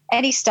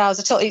any stars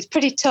at all, it's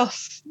pretty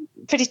tough.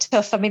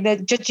 I mean, the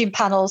judging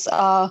panels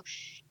are,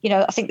 you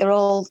know, I think they're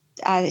all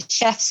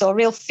chefs or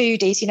real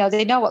foodies. You know,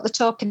 they know what they're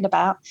talking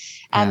about,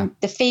 and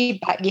the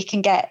feedback you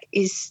can get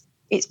it's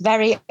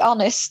very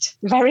honest.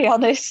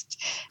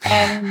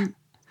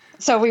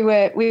 So we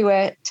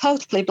were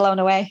totally blown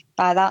away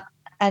by that,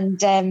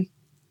 and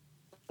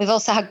we've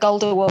also had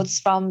gold awards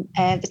from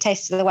the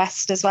Taste of the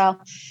West as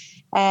well.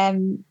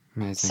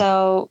 Amazing.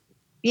 So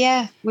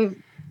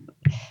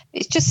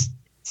it's just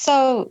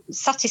so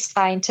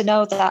satisfying to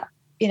know that,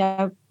 you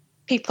know,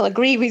 people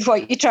agree with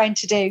what you're trying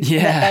to do.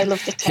 Yeah, they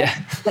love the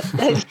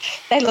taste.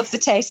 They love the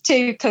taste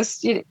too,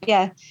 because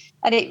and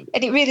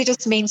it really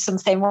does mean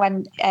something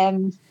when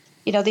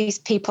you know, these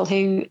people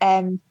who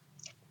I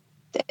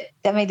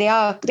mean, they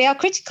are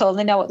critical and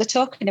they know what they're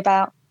talking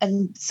about,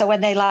 and so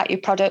when they like your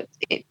product,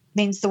 it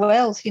means the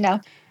world. You know,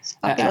 it's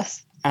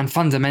fabulous. And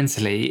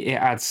fundamentally, it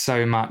adds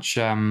so much.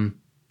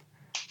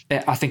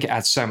 I think it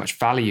adds so much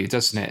value,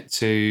 doesn't it,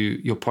 to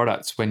your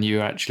product when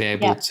you're actually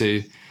able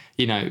to,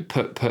 you know,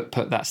 put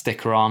that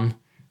sticker on,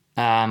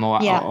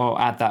 or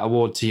add that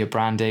award to your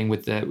branding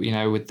with the,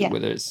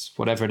 whether it's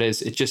whatever it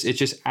is, it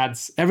just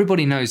adds,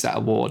 everybody knows that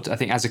award, I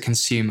think, as a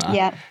consumer.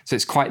 Yeah. So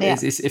it's quite,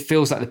 it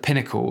feels like the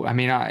pinnacle. I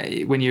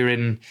mean, when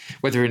you're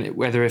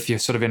whether if you're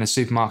sort of in a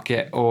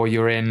supermarket or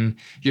you're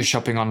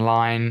shopping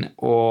online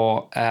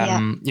or,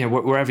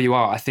 wherever you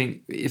are, I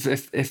think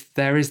if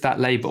there is that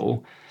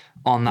label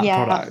on that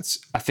product,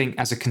 I think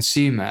as a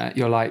consumer,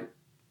 you're like,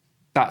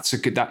 that's a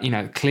good,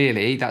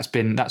 clearly that's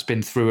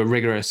been through a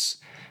rigorous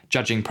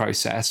judging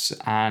process,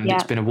 and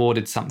it's been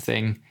awarded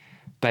something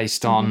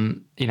based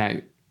on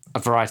a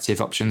variety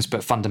of options,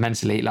 but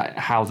fundamentally like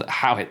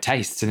how it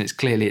tastes, and it's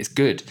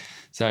good.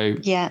 So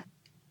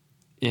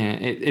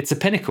it's a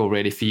pinnacle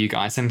really for you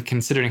guys. And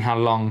considering how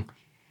long,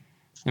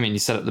 I mean, you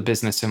set up the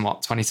business in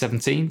what,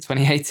 2017,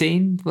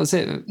 2018 was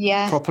it?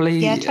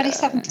 Properly?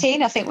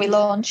 2017 I think we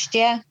launched.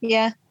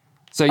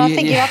 So I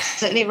think you're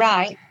absolutely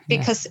right,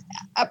 because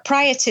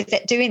prior to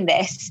doing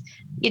this,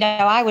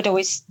 I would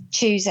always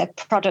choose a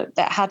product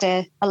that had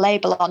a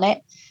label on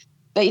it,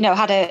 but,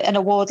 had an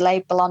award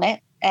label on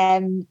it,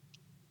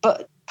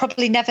 but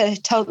probably never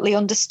totally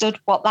understood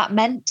what that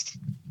meant,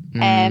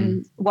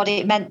 what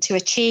it meant to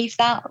achieve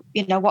that,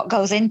 what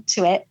goes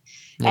into it.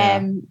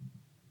 And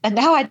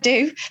now I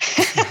do.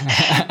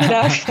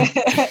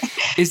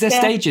 Is there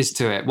stages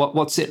to it?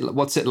 What's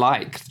it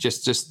like?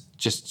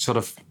 Just sort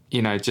of,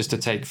 just to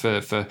take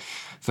for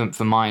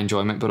my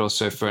enjoyment, but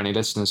also for any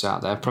listeners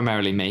out there,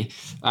 primarily me.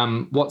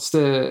 What's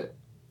the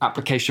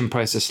application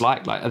process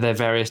like? Like, are there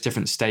various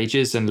different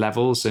stages and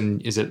levels,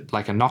 and is it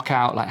like a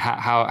knockout? Like,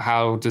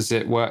 how does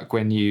it work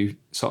when you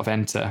sort of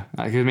enter?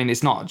 Like, I mean,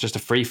 it's not just a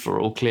free for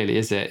all, clearly,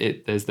 is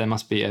it? There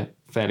must be a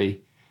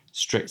fairly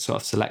strict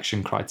sort of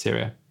selection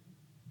criteria.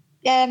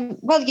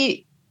 Well,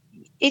 it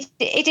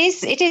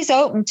is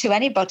open to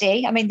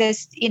anybody. I mean,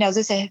 there's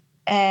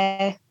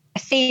a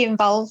fee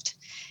involved.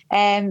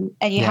 And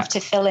you have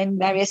to fill in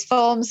various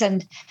forms,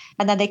 and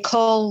then they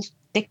call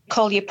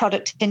your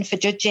product in for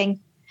judging.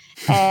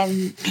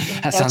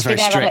 That sounds very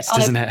strict,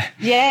 doesn't it?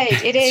 Yeah,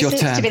 it is.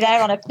 It's to be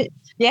there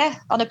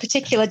on a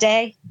particular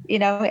day.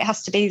 It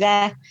has to be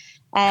there.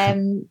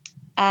 And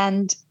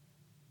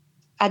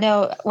I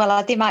know,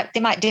 well, they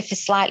might differ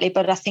slightly,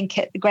 but I think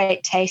at the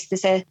Great Taste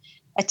there's a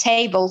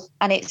table,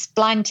 and it's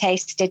blind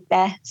tasted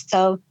there,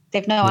 so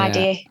they've no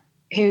idea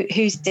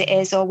whose it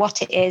is or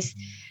what it is.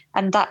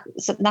 And that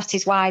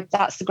is why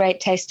that's the Great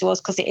Taste Awards,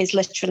 because it is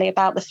literally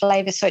about the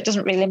flavour. So it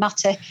doesn't really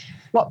matter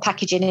what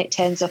packaging it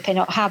turns up in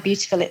or how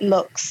beautiful it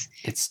looks.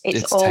 It's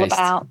all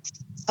about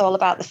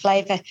the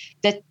flavour.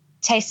 The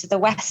Taste of the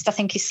West, I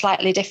think, is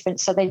slightly different.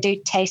 So they do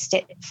taste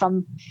it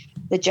from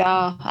the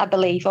jar, I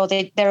believe, or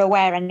they're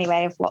aware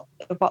anyway of what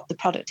the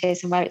product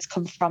is and where it's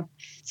come from.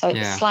 So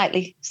it's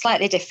slightly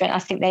different. I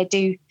think they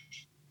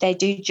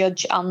do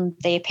judge on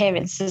the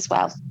appearance as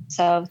well.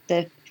 So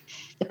the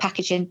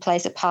packaging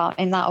plays a part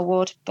in that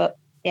award, but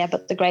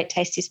the Great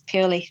Taste is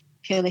purely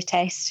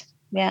taste.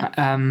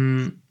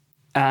 And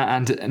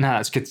no,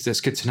 that's good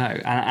to know,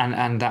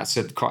 and that's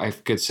quite a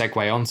good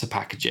segue onto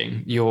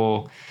packaging.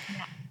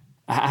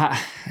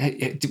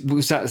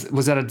 Was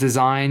that a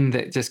design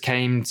that just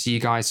came to you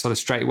guys sort of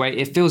straight away?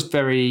 It feels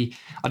very,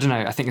 I don't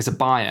know, I think as a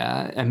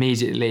buyer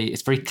immediately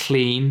it's very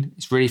clean,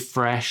 it's really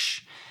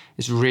fresh,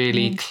 it's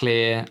really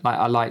clear. Like,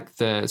 I like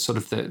the sort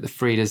of the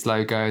Frida's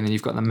logo, and then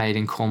you've got the Made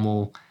in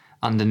Cornwall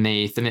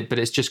underneath, but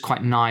it's just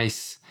quite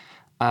nice,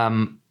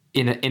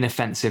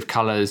 inoffensive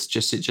colours.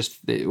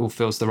 It all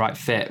feels the right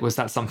fit. Was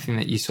that something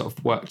that you sort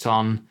of worked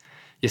on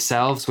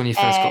yourselves when you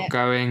first got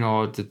going,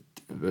 or the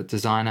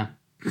designer?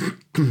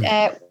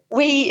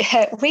 We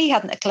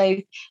hadn't a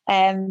clue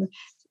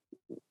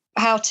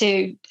how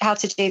to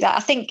do that.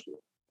 I think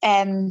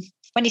when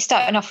you're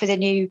starting off with a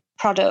new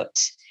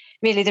product,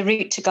 really the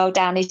route to go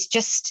down is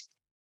just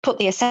put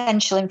the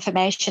essential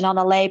information on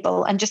a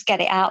label and just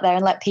get it out there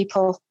and let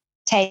people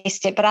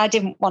taste it. But I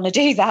didn't want to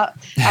do that.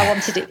 I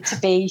wanted it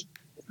to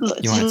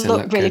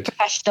look really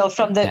professional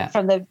from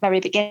the very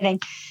beginning.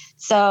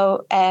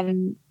 So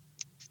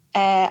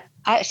I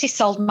actually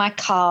sold my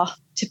car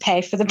to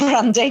pay for the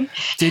branding.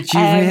 Did you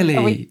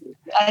really?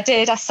 I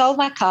did. I sold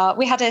my car.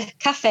 We had a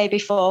cafe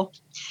before,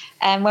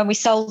 and when we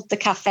sold the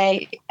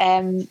cafe,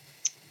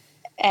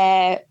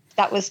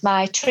 that was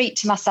my treat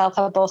to myself.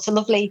 I bought a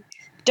lovely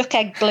duck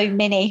egg blue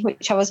Mini,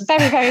 which I was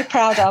very, very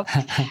proud of.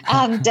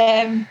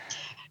 And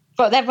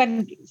but then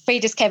when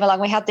Frida's came along,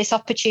 we had this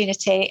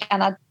opportunity,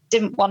 and I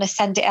didn't want to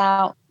send it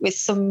out with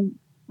some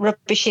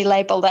rubbishy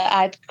label that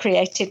I'd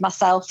created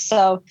myself.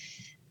 So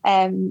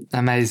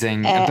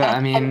amazing. But I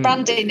mean, and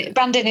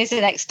branding is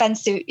an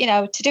expensive,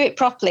 to do it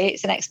properly,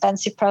 it's an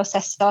expensive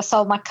process. So I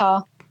sold my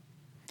car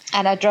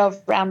and I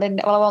drove around in,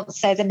 well, I won't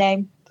say the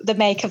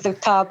make of the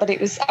car, but I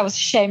was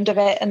ashamed of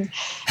it. And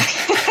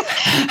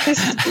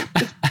this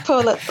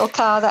poor little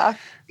car that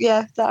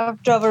I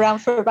drove around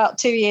for about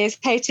 2 years,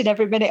 hating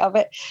every minute of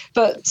it.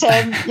 But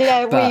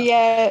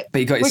but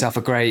you got yourself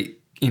a great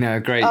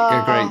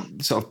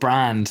sort of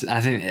brand.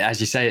 I think, as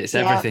you say, it's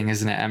everything,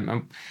 isn't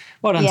it?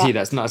 Well done to you.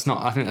 I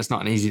think that's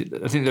not an easy.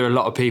 I think there are a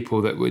lot of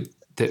people that would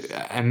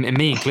and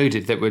me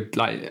included, that would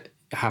like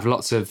have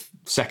lots of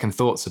second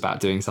thoughts about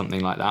doing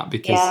something like that,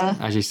 because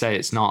as you say,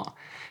 it's not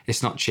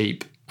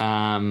cheap.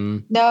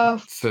 No, well,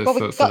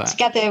 we got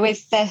together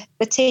with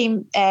the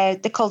team. They're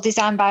called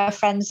Design by Our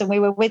Friends, and we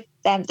were with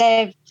them.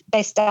 They're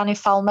based down in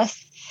Falmouth,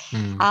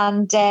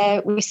 and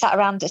we sat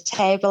around a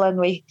table, and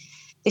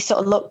they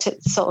sort of looked at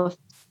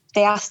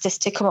they asked us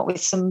to come up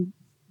with some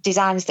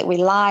designs that we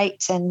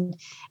liked, and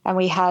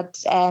we had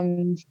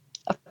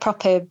a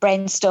proper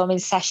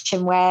brainstorming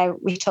session where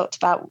we talked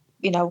about,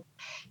 you know,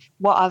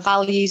 what our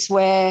values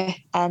were,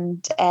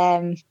 and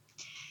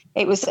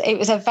it was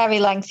a very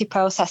lengthy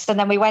process. And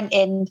then we went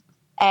in,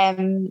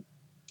 and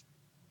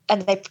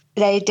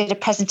they did a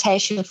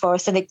presentation for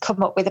us, and they'd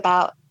come up with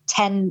about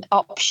 10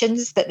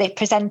 options that they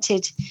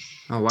presented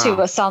to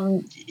us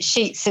on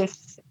sheets of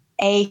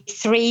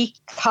A3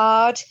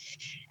 card,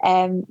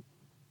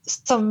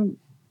 some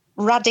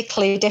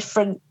radically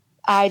different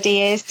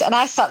ideas. And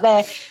I sat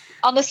there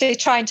honestly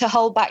trying to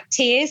hold back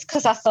tears,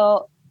 because I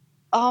thought,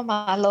 oh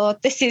my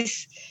Lord, this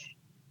is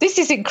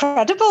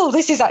incredible.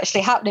 This is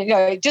actually happening. You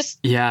know, it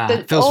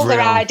feels all real.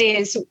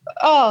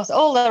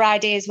 All their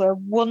ideas were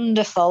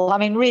wonderful. I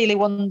mean, really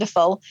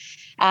wonderful.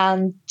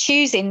 And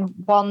choosing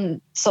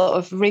one sort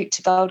of route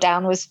to go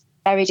down was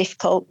very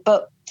difficult.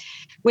 But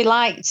we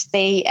liked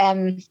the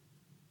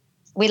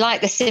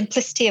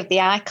simplicity of the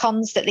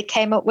icons that they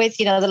came up with,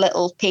 you know, the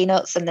little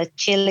peanuts and the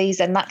chilies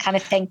and that kind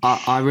of thing.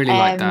 I really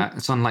like that.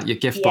 It's on like your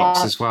gift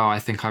box as well. I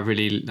think I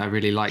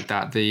really like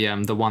that. The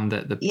one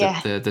that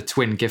the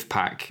twin gift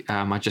pack.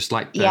 I just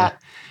like the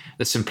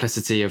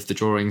simplicity of the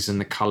drawings and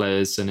the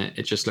colours, and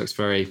it just looks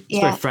very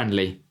very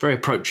friendly, very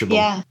approachable.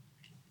 Yeah.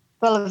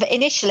 Well,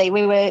 initially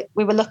we were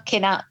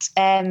looking at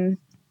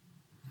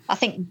I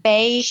think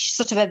beige,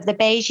 sort of the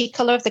beigey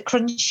colour of the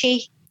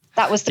crunchy.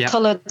 That was the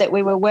colour that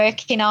we were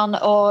working on,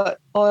 or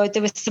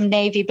there was some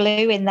navy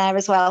blue in there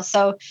as well.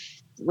 So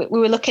we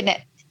were looking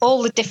at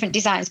all the different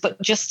designs,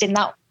 but just in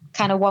that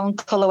kind of one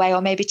colourway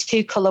or maybe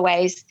two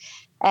colourways.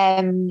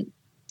 And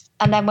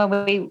then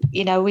when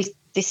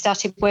they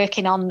started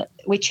working on,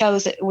 we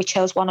chose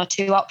one or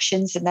two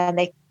options, and then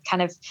they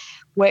kind of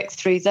worked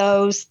through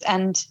those,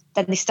 and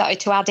then they started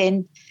to add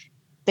in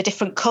the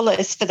different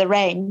colours for the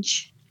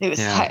range. It was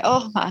like,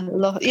 oh my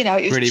Lord, you know,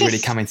 it was really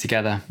coming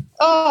together.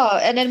 Oh,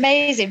 an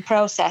amazing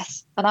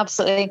process, an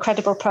absolutely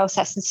incredible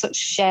process, and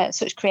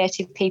such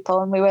creative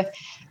people. And we were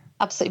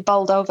absolutely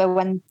bowled over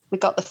when we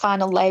got the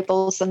final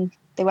labels and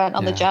they went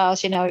on the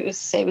jars. You know, it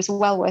was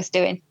well worth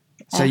doing.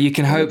 So you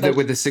can hope that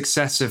with the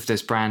success of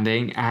this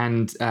branding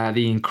and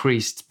the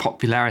increased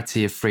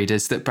popularity of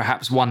Frida's, that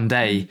perhaps one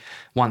day,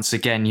 once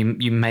again,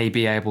 you may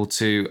be able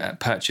to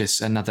purchase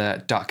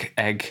another duck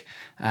egg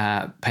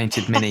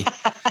painted mini.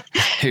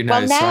 Who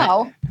knows?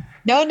 Well,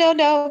 now, right?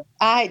 No.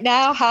 I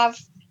now have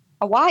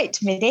a white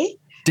mini.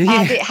 Do you?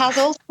 And it has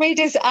all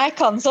Frida's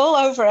icons all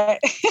over it.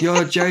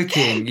 You're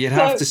joking. You'd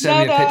have to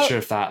send me a picture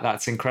of that.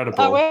 That's incredible.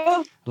 I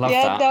will. Love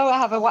that. No, I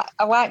have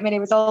a white mini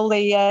with all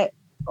the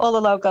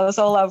logos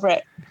all over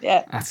it.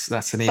 Yeah.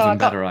 That's an even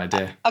better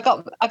idea. I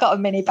got a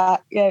mini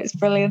back. Yeah, it's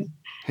brilliant.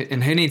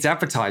 And who needs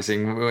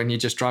advertising when you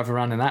just drive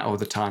around in that all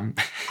the time?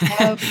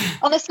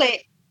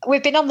 Honestly,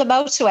 we've been on the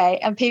motorway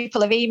and people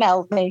have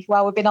emailed me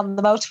while we've been on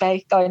the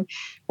motorway going,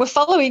 we're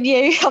following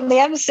you on the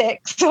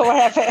M6 or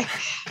wherever.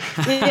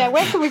 Yeah,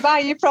 where can we buy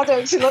your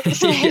products? It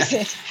looks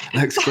amazing.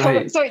 Looks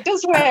great. So it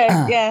does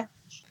work, yeah.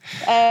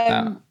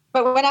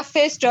 But when I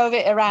first drove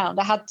it around,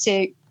 I had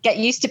to get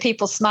used to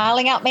people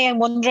smiling at me and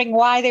wondering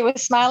why they were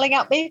smiling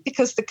at me,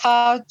 because the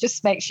car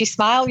just makes you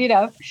smile, you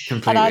know.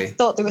 Completely. And I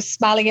thought they were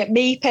smiling at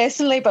me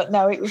personally, but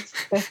no, it was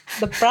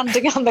the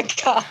branding on the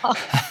car.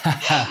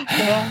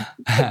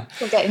 Yeah,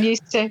 we're getting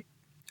used to.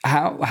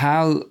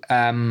 How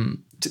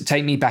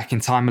take me back in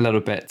time a little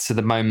bit to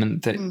the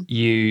moment that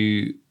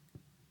you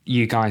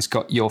guys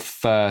got your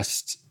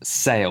first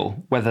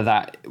sale, whether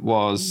that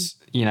was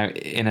you know,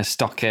 in a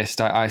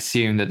stockist. I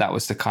assume that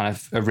was the kind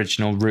of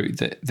original route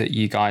that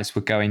you guys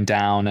were going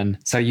down. And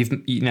so you've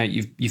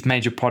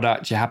made your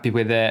product, you're happy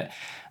with it.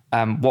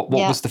 What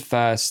was the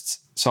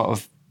first sort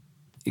of,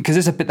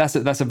 because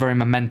that's a very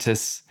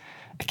momentous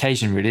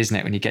occasion, really, isn't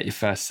it, when you get your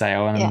first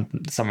sale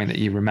and something that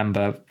you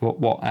remember?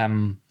 What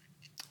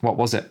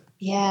was it?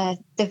 Yeah,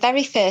 the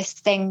very first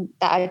thing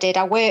that I did,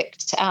 I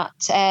worked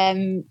at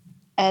a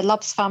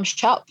Lobbs Farm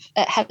shop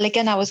at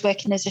Hedligan. I was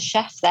working as a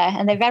chef there,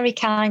 and they very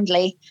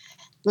kindly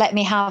let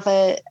me have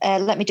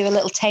let me do a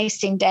little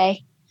tasting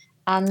day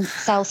and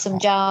sell some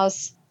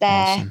jars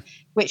there, awesome.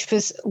 Which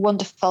was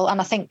wonderful. And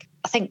I think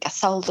I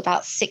sold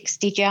about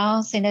 60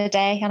 jars in a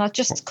day, and I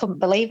just couldn't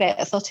believe it.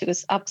 I thought it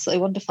was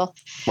absolutely wonderful.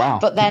 Wow!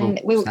 But then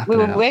we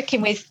were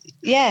working with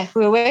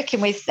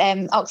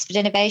Oxford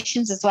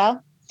Innovations as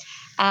well,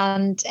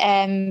 and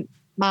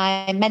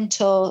my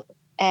mentor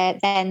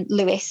then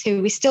Lewis,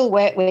 who we still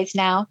work with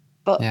now,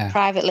 but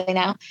privately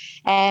now,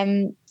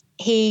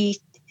 we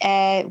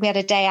had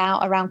a day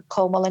out around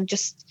Cornwall and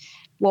just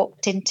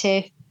walked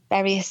into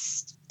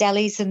various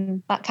delis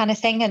and that kind of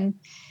thing,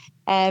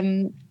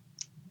 and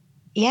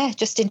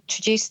just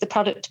introduced the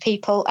product to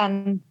people.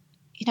 And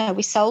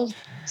we sold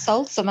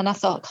some, and I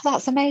thought, oh,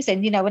 that's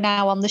amazing. We're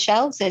now on the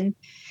shelves in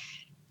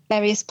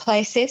various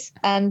places,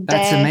 and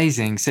that's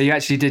amazing. So you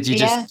actually did.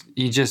 Yeah.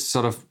 You just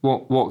sort of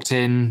walked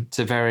in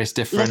to various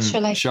different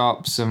Literally.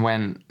 shops and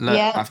went, look,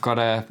 Yeah. I've got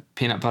a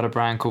peanut butter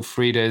brand called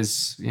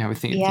Frida's. We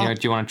think, Yeah. do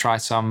you want to try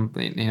some?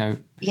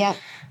 Yeah.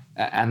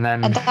 And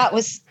then that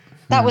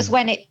was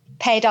when it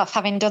paid off,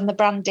 having done the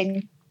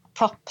branding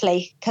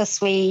properly,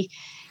 because we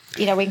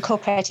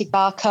incorporated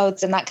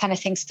barcodes and that kind of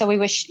thing. So we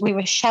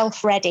were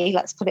shelf ready.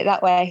 Let's put it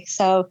that way.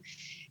 So.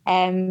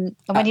 And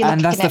when you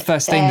and that's the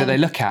first thing that they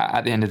look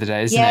at the end of the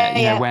day, isn't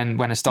it? When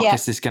a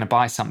stockist is going to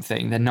buy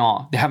something, they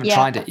haven't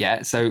tried it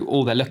yet. So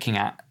all they're looking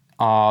at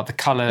are the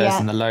colours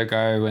and the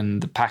logo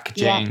and the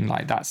packaging.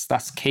 Like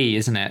that's key,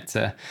 isn't it?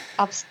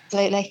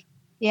 Absolutely.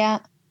 Yeah.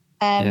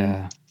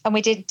 And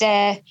we did,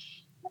 I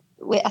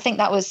think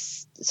that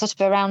was sort of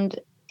around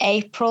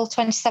April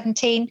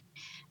 2017.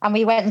 And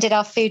we went and did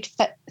our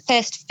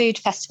first food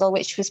festival,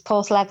 which was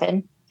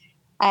Porthleven.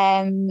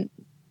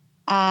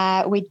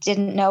 We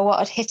didn't know what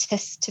had hit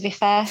us, to be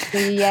fair.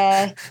 We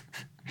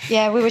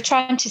were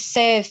trying to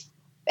serve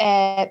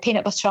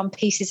peanut butter on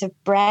pieces of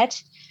bread.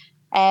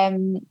 I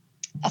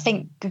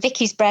think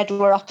Vicky's bread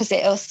were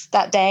opposite us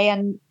that day,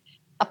 and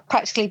I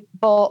practically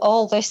bought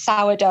all the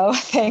sourdough, I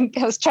think.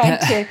 I was trying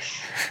to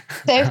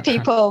serve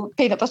people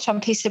peanut butter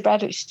on pieces of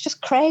bread, which is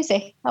just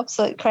crazy,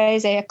 absolutely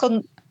crazy. I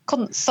couldn't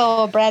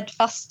saw bread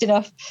fast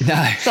enough.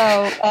 No.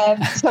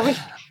 So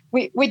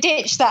we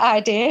ditched that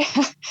idea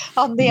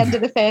on the end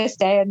of the first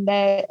day, and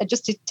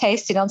just did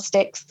tasting on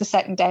sticks the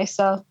second day.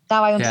 So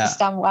now I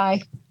understand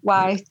why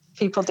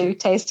people do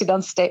tasting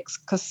on sticks,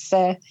 because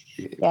for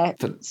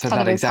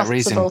that exact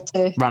reason,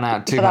 to run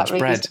out too much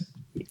bread.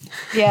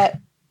 Yeah,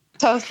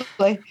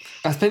 totally.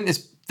 I think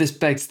this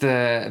begs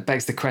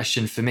the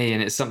question for me,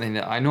 and it's something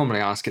that I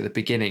normally ask at the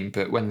beginning,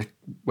 but when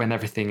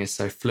everything is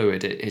so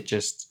fluid,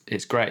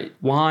 it's great.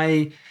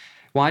 Why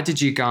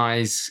did you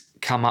guys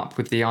come up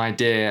with the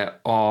idea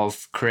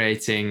of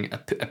creating a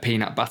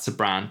peanut butter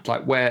brand?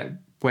 Like where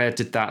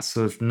did that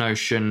sort of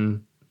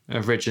notion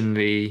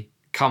originally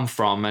come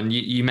from? And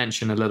you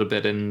mentioned a little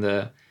bit in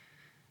the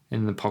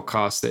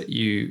podcast that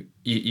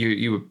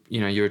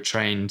you're a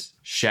trained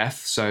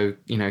chef, so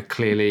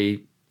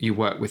clearly you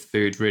work with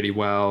food really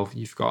well.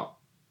 You've got,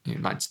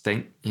 like to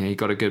think, you've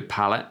got a good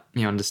palate,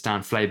 you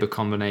understand flavor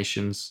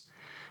combinations,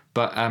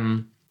 but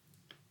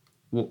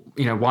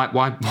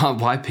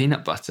why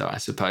peanut butter, I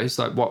suppose?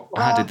 Like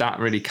how did that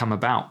really come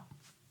about?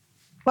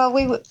 Well,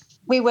 we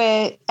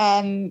were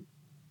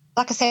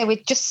like I say, we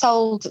just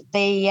sold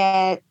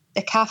the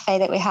cafe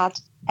that we had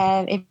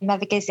in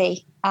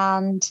Mevagissey,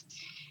 and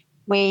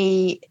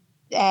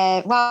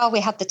while we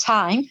had the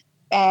time,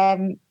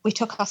 we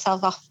took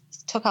ourselves off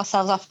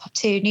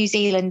to New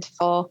Zealand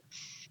for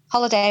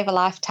holiday of a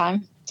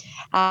lifetime,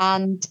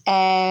 and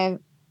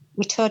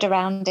we toured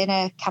around in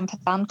a camper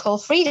van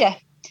called Frida.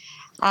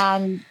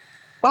 And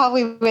while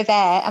we were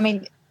there, I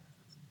mean,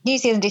 New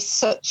Zealand is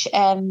such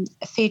a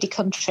foodie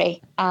country,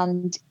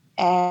 and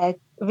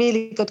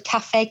really good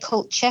cafe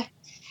culture.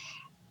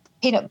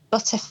 Peanut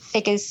butter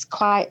figures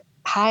quite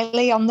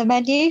highly on the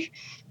menu.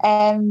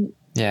 And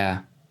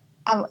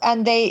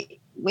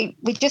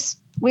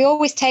we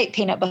always take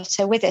peanut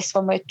butter with us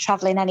when we're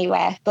traveling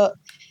anywhere, but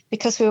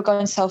because we were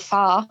going so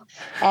far,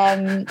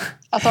 I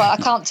thought,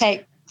 I can't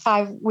take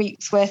 5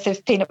 weeks worth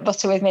of peanut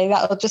butter with me.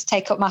 That'll just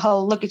take up my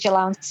whole luggage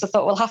allowance. So I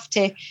thought we'll have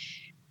to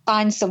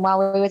find some while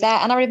we were there.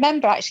 And I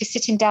remember actually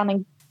sitting down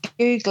and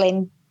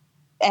Googling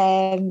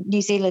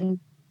New Zealand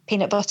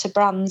peanut butter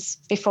brands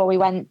before we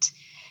went.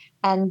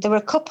 And there were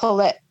a couple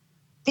that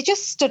they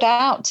just stood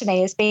out to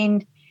me as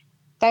being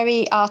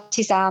very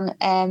artisan.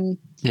 The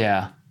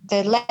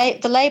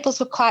labels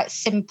were quite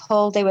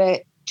simple. They were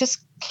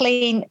just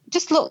clean,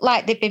 just looked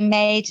like they'd been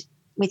made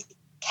with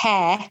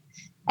care.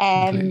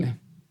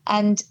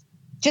 And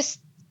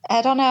just,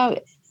 I don't know,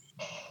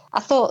 I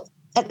thought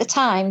at the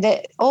time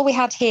that all we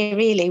had here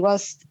really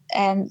was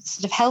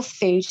sort of health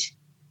food,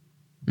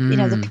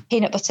 the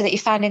peanut butter that you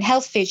find in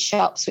health food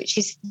shops, which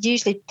is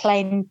usually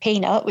plain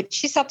peanut,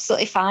 which is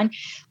absolutely fine,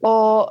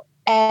 or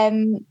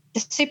the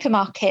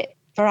supermarket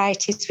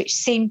varieties, which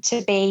seem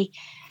to be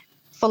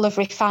full of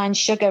refined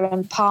sugar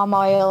and palm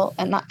oil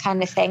and that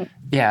kind of thing.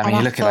 Yeah, I mean,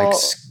 you look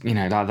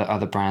at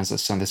other brands.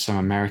 There's some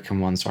American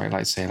ones, right?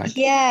 Like say,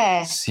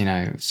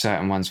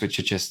 certain ones which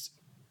are just,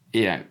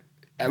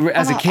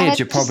 as a kid,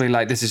 you're probably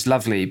like, this is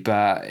lovely,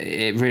 but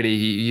it really,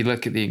 you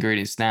look at the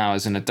ingredients now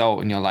as an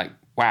adult, and you're like,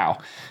 wow,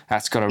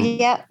 that's got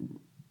a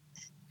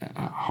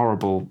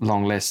horrible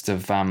long list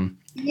of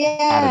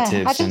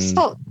additives. I just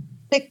thought,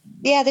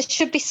 there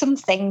should be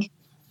something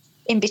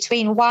in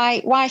between.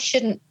 Why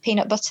shouldn't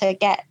peanut butter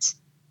get,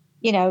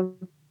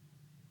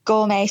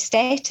 gourmet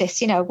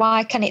status?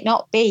 Why can it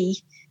not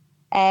be?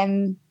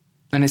 And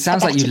it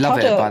sounds like you love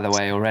it, by the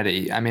way,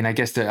 already. I mean, I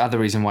guess the other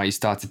reason why you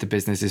started the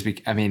business is,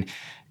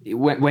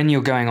 when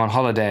you're going on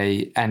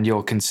holiday and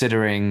you're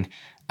considering,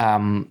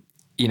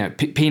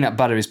 peanut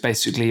butter is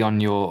basically on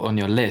your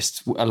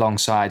list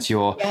alongside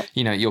your,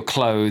 your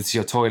clothes,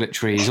 your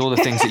toiletries, all the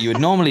things that you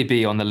would normally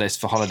be on the list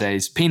for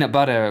holidays. Peanut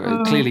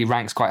butter clearly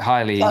ranks quite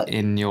highly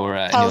in your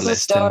list. Tells a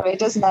story,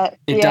 doesn't it?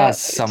 It does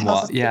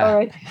somewhat,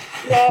 yeah.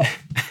 Yeah.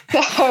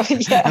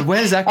 And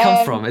where does that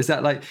come from? Is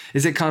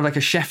it kind of like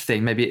a chef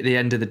thing? Maybe at the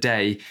end of the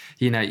day,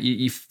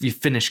 you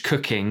finish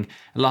cooking,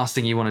 the last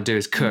thing you want to do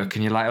is cook,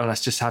 and you're like, oh,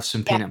 let's just have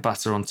some peanut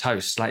butter on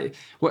toast. Like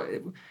what?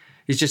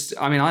 It's just,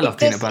 I mean, I love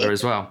peanut butter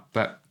as well,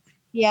 but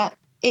yeah,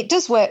 it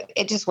does work.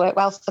 It does work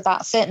well for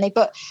that, certainly.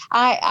 But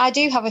I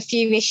do have a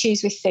few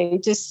issues with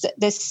food.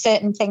 There's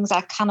certain things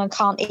I can and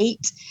can't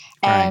eat,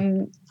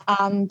 and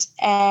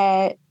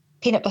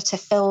peanut butter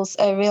fills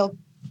a real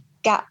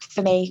gap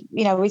for me.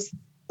 With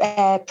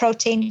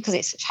protein, because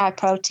it's such high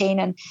protein,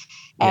 and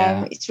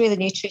it's really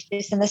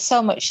nutritious, and there's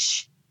so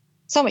much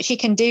you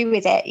can do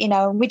with it.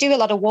 We do a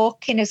lot of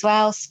walking as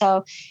well,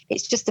 so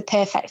it's just the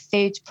perfect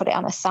food to put it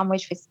on a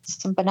sandwich with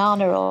some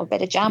banana or a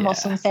bit of jam or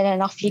something,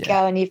 and off you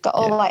go, and you've got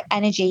all that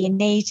energy you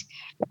need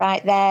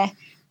right there,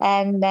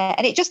 and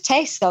it just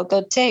tastes so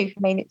good too. I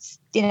mean, it's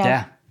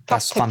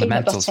that's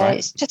fundamentals, right?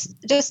 It's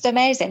just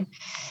amazing.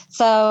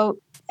 So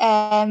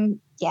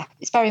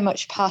it's very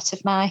much part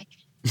of my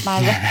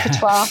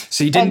repertoire.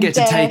 So you didn't get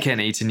to take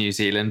any to New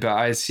Zealand, but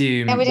I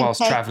assume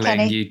whilst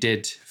traveling you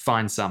did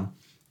find some.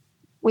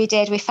 We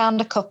did. We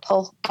found a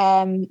couple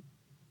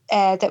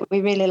that we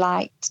really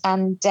liked.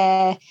 And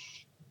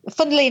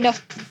funnily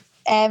enough,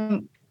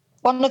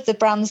 one of the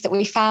brands that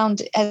we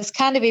found has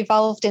kind of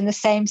evolved in the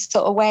same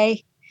sort of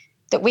way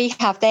that we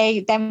have.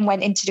 They then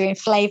went into doing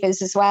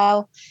flavours as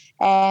well.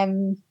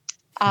 And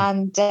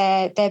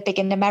they're big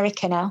in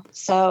America now.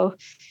 So,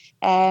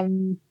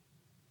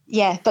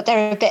 but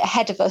they're a bit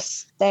ahead of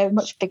us. They're a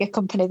much bigger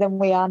company than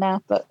we are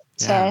now. But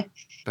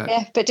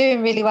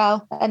doing really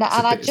well. And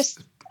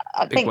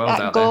I think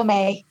that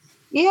gourmet,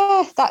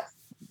 I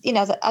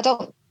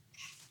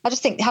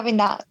just think having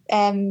that,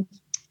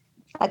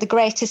 the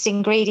greatest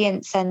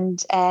ingredients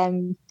and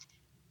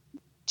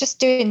just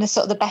doing the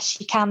sort of the best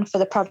you can for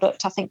the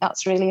product, I think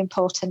that's really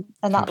important.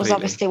 And that was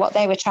obviously what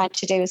they were trying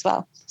to do as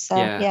well. So,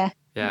 that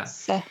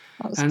was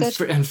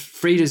good. And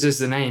Frida's is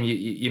the name,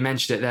 you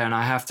mentioned it there, and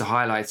I have to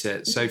highlight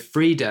it. So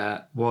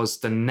Frida was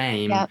the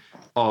name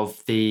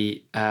of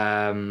the,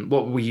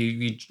 what were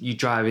you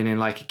driving in,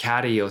 like a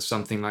caddy or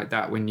something like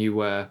that when you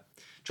were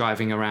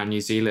driving around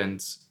New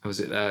Zealand? Or was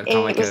it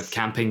a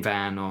camping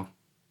van or?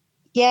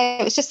 Yeah,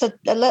 it was just a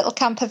little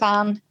camper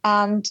van.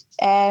 And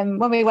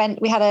when we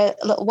went, we had a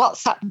little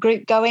WhatsApp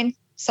group going,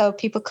 so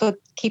people could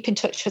keep in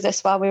touch with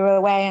us while we were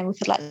away, and we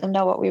could let them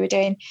know what we were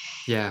doing.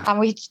 Yeah. And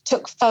we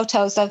took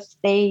photos of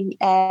the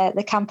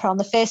camper on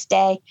the first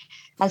day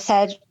and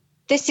said,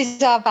 "This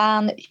is our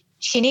van.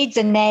 She needs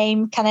a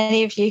name. Can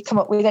any of you come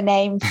up with a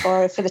name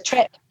for the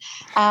trip?"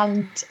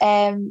 And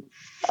a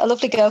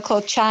lovely girl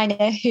called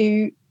China,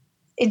 who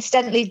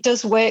incidentally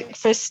does work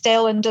for us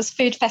still and does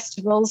food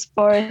festivals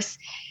for us,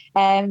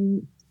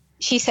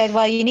 she said,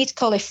 "Well, you need to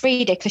call her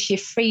Frida because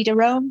she's free to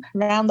roam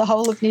around the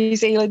whole of New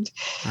Zealand."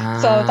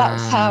 So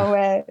that's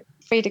how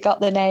Frida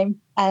got the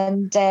name.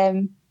 And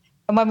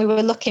when we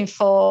were looking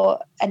for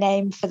a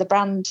name for the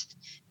brand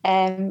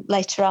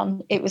later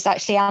on, it was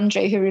actually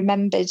Andrew who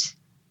remembered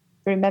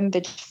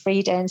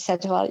Frida and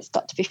said, "Well, it's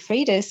got to be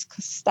Frida's,"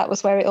 because that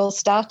was where it all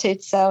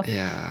started. So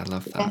yeah, I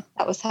love that. Yeah,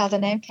 that was how the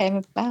name came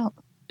about.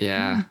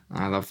 Yeah,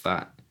 I love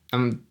that.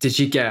 Did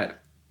you get?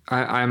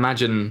 I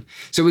imagine.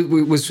 So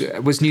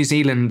was New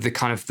Zealand the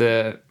kind of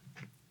the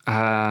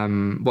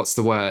what's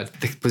the word?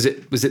 Was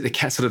it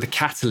the sort of the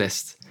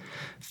catalyst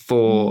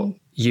for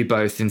you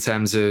both in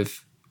terms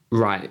of,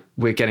 right,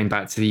 we're getting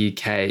back to the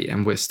UK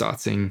and we're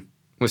starting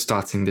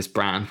this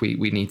brand. We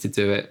need to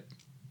do it.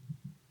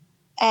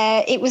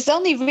 It was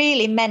only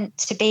really meant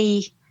to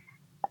be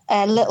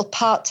a little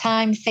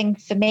part-time thing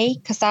for me,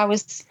 because I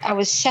was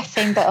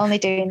chefing but only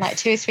doing like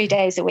 2 or 3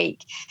 days a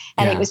week,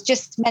 and it was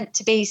just meant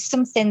to be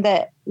something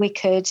that we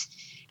could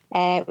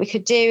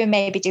do, and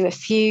maybe do a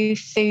few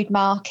food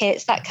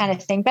markets, that kind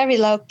of thing, very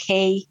low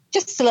key,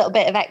 just a little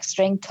bit of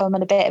extra income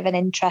and a bit of an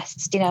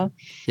interest,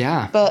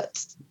 Yeah.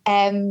 But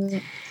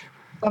when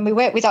we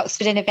worked with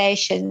Oxford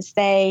Innovations,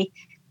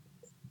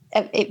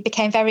 it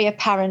became very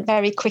apparent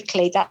very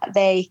quickly that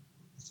they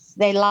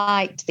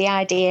liked the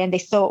idea, and they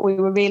thought we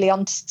were really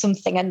onto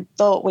something, and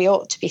thought we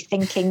ought to be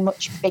thinking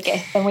much bigger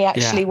than we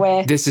actually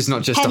were. This is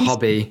not just a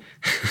hobby.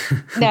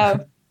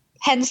 No,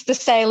 hence the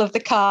sale of the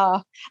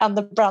car and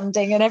the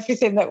branding and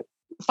everything that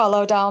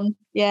followed on.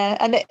 Yeah,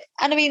 and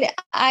I mean,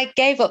 I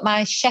gave up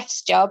my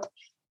chef's job.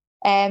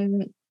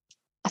 I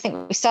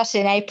think we started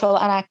in April,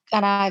 and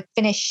I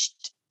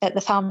finished at the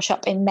farm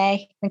shop in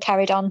May and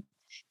carried on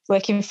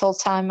working full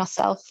time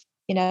myself.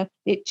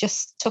 It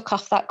just took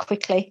off that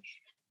quickly.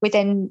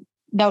 Within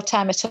no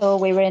time at all,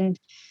 we were in,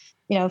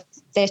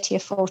 30 or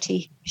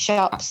 40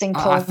 shops in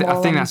Cornwall.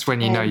 I think that's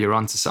when you know you're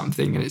onto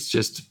something, and it's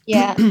just,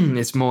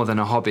 it's more than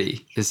a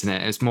hobby, isn't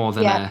it? It's more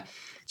than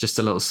just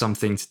a little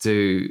something to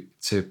do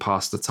to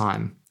pass the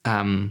time.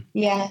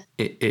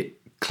 It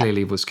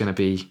clearly was going to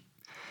be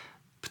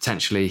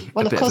potentially.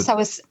 Well, of course, I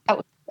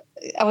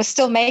was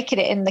still making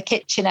it in the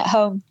kitchen at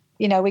home.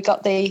 You know, we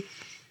got the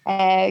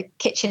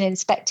kitchen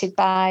inspected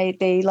by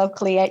the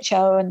local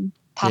EHO and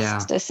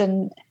passed us,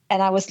 and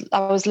I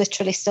was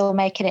literally still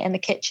making it in the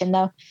kitchen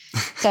though.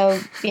 So,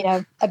 you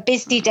know, a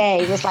busy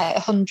day was like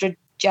 100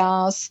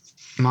 jars.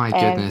 My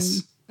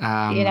goodness.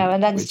 You know,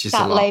 and then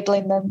start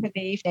labeling them in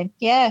the evening.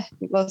 Yeah,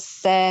 it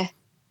was.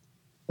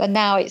 But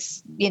now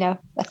it's, you know,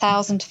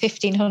 1,000 to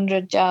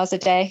 1,500 jars a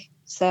day.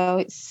 So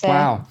it's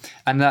wow.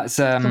 And that's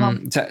so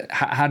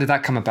how did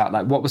that come about?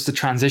 Like, what was the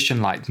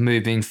transition like,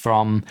 moving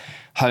from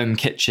home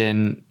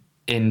kitchen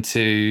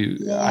into?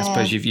 I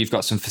suppose you've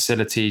got some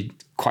facility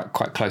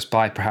quite close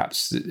by,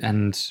 perhaps,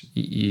 and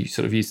you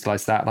sort of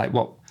utilise that. Like,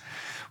 what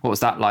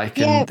was that like?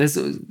 Yeah.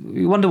 And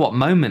you wonder, what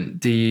moment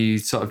do you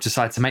sort of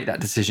decide to make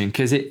that decision?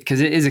 Because it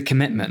is a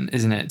commitment,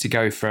 isn't it? To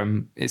go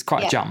from, it's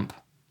quite a jump.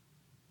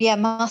 Yeah,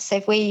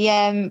 massive. We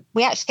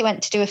actually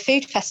went to do a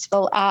food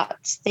festival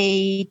at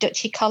the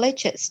Duchy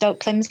College at Stoke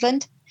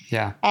Climsland.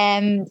 Yeah.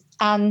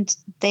 And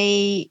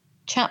the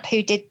chap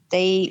who did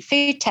the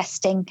food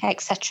testing,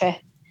 etc.,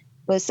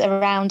 was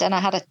around, and I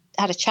had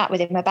a chat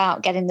with him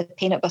about getting the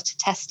peanut butter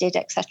tested,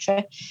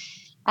 etc.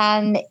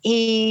 And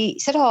he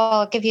said, "Oh,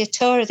 I'll give you a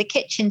tour of the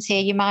kitchens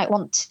here. You might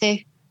want to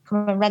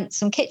come and rent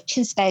some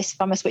kitchen space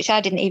from us," which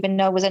I didn't even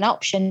know was an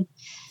option.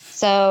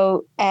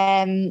 So,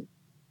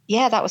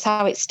 yeah, that was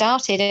how it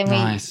started, and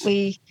nice.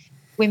 we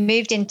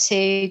moved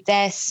into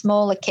their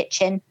smaller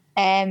kitchen.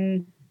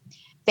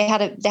 They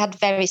had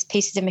various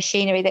pieces of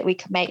machinery that we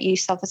could make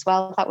use of as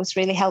well. That was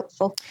really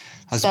helpful.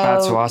 I was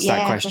about to ask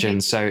that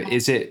question. So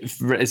is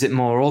it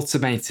more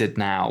automated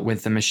now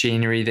with the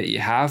machinery that you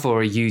have, or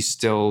are you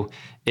still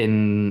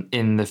in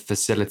the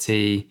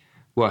facility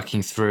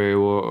working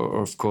through,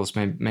 or of course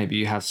maybe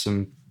you have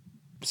some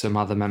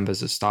other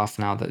members of staff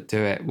now that do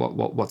it?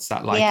 What's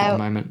that like at the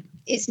moment?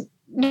 It's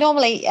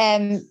normally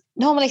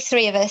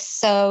three of us.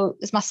 So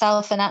there's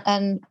myself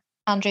and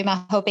Andrew,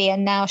 my hubby,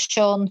 and now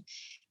Sean.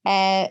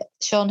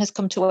 Sean has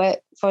come to work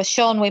for us.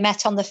 Sean, we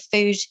met on the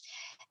food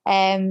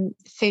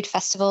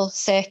festival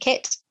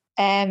circuit.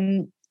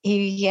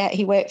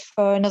 He worked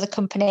for another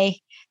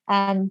company,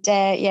 and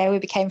we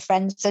became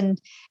friends. And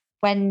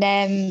when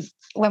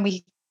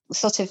we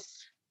sort of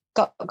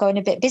got going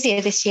a bit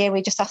busier this year,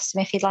 we just asked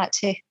him if he'd like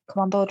to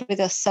come on board with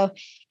us. So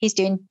he's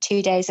doing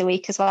 2 days a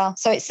week as well.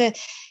 So it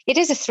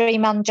is a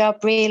 3-man job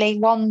really.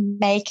 One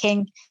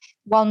making,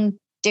 one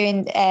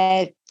doing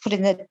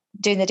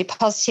doing the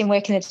depositing,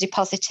 working the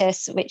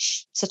depositors,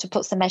 which sort of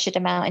puts the measured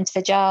amount into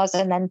the jars,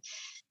 and then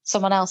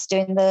someone else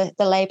doing the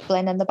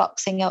labeling and the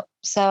boxing up.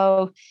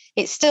 So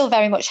it's still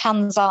very much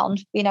hands-on.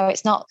 You know,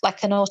 it's not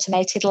like an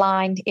automated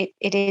line. It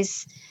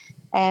is.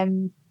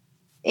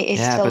 It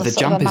is still but the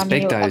jump is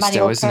big though,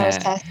 still, isn't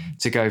process. It?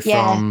 To go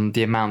from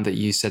the amount that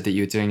you said that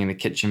you were doing in the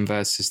kitchen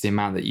versus the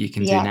amount that you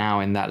can do now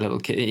in that little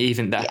kitchen,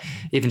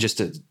 even just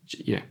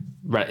in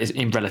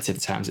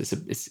relative terms, it's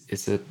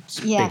a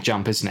big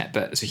jump, isn't it?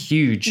 But it's a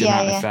huge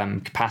amount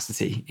of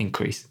capacity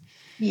increase.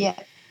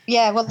 Yeah.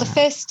 Well, the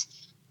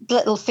first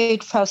little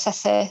food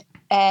processor,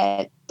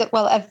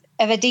 of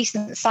a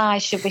decent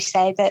size, should we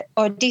say,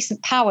 or a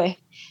decent power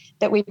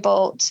that we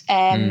bought.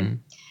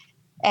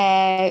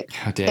 Oh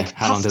dear.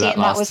 How long did that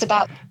last? That was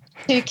about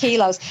 2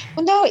 kilos.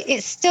 Well, no,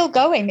 it's still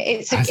going.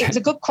 It was a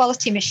good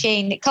quality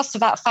machine. It cost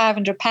about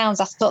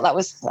 £500. I thought that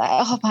was like,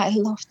 oh my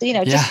lord, just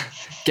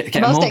get the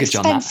a most mortgage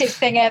on that. expensive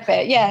thing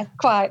ever. Yeah,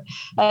 quite.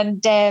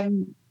 And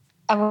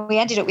we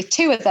ended up with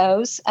 2 of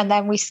those, and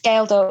then we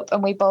scaled up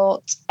and we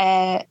bought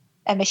a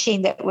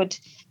machine that would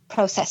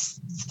process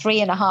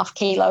 3.5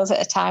 kilos at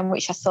a time,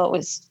 which I thought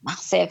was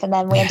massive. And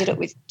then we ended up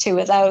with 2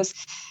 of those.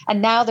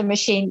 And now the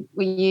machine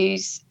we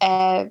use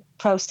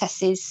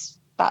processes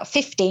about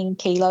 15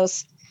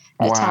 kilos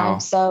at a time.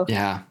 So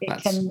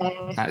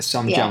that's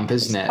some jump,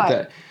 isn't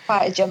it?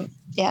 Quite a jump.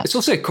 Yeah. It's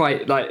also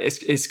quite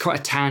it's quite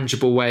a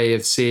tangible way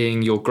of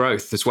seeing your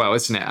growth as well,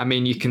 isn't it? I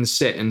mean, you can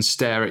sit and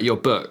stare at your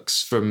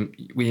books from,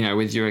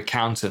 with your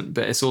accountant,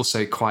 but it's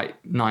also quite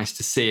nice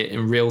to see it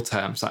in real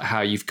terms, like how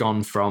you've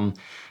gone from,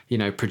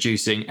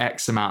 producing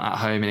X amount at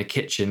home in a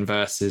kitchen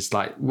versus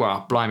like,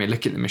 well, blimey,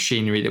 look at the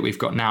machinery that we've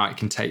got now. It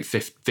can take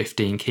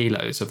 15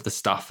 kilos of the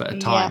stuff at a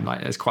time.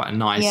 Like, it's quite a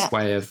nice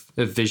way of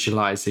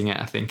visualizing it,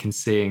 I think, and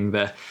seeing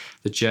the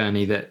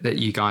journey that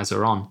you guys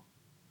are on.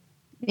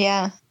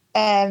 Yeah,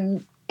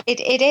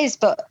 it is,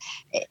 but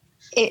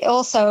it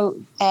also,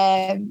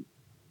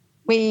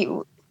 we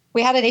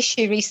had an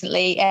issue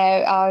recently.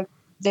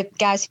 The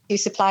guys who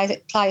supply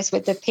us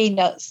with the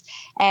peanuts,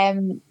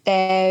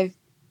 the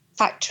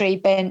factory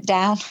burnt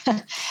down,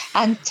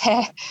 and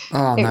it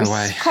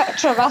was quite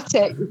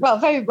traumatic. Well,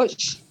 very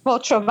much more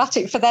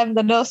traumatic for them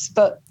than us,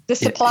 but the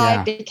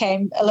supply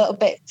became a little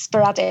bit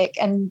sporadic,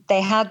 and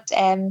they had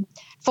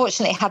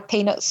fortunately had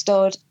peanuts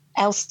stored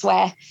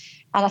elsewhere,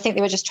 and I think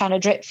they were just trying to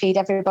drip feed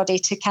everybody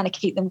to kind of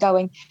keep them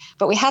going.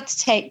 But we had to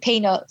take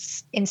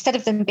peanuts, instead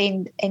of them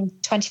being in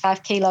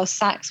 25 kilo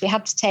sacks, we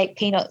had to take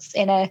peanuts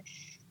in a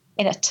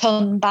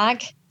ton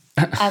bag.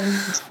 And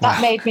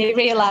that made me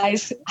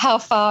realise how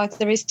far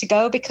there is to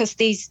go, because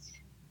these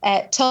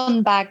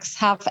ton bags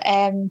have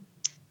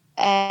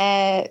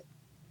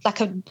like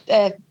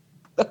a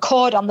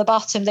cord on the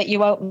bottom that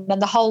you open,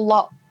 and the whole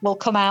lot will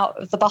come out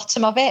of the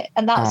bottom of it,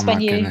 and that's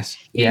when you know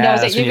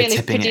that you're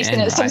really producing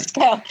at some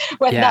scale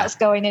when that's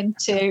going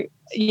into,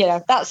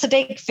 that's a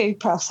big food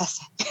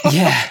processor.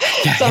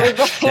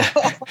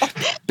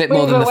 Bit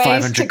more than the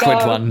 500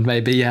 quid one,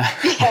 maybe.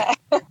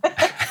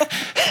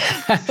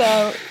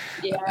 So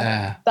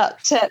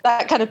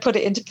that kind of put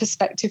it into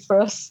perspective for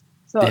us.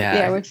 So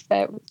we've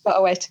got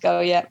a way to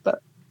go yet,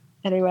 but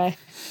anyway,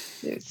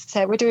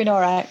 so we're doing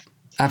all right.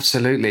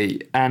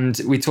 Absolutely. And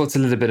we talked a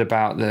little bit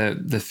about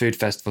the food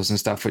festivals and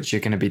stuff, which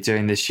you're going to be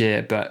doing this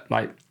year. But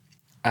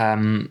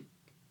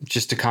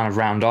just to kind of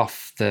round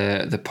off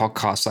the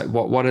podcast, like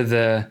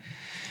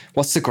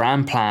what's the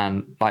grand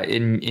plan, like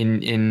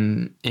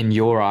in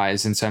your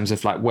eyes, in terms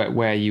of like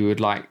where you would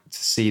like to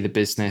see the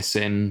business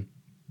in,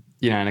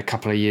 in a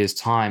couple of years'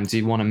 time? Do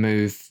you want to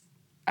move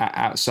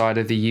outside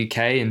of the UK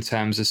in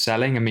terms of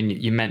selling? I mean,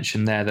 you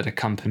mentioned there that a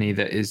company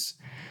that is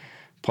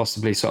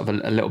possibly sort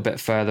of a little bit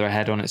further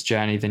ahead on its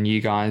journey than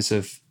you guys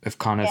have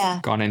kind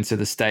of gone into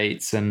the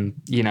States, and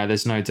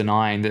there's no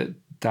denying that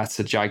that's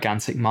a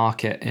gigantic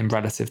market in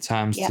relative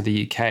terms to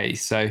the UK.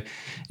 So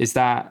is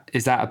that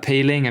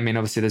appealing? I mean,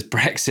 obviously there's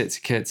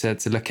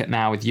Brexit to look at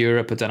now with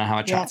Europe. I don't know how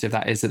attractive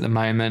that is at the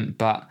moment,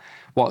 but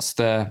what's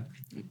there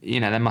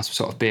must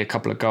sort of be a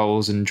couple of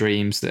goals and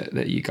dreams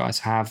that you guys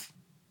have.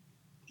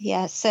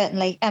 Yeah,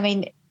 certainly. I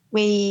mean,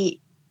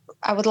 I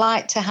would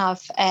like to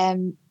have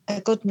a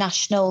good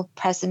national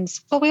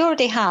presence. Well, we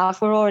already have.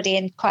 We're already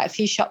in quite a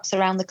few shops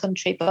around the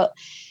country, but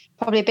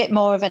probably a bit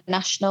more of a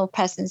national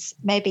presence.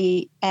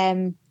 Maybe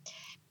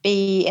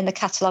be in the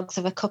catalogues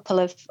of a couple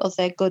of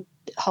other good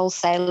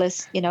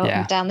wholesalers,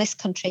 down this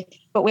country.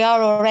 But we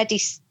are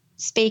already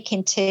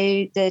speaking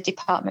to the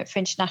Department for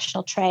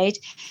International Trade.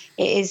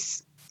 It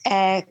is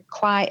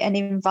quite an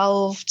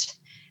involved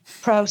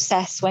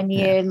process when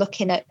you're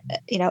looking at,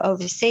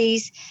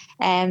 overseas.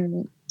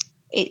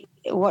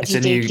 It's a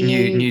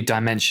new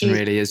dimension,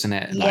 really, isn't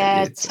it?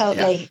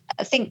 Totally. Yeah.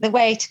 I think the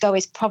way to go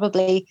is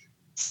probably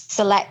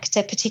select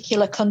a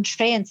particular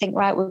country and think,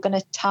 right, we're going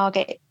to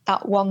target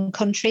that one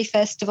country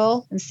first of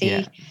all and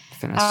see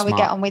how we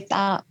get on with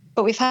that.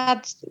 But we've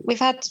had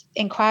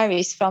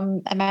inquiries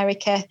from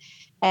America.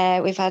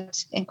 We've had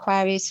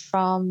inquiries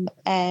from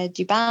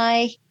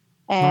Dubai,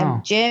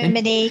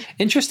 Germany.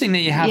 Interesting that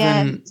you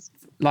haven't.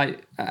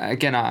 Like,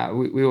 again,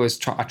 we always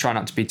I try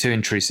not to be too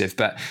intrusive,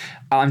 but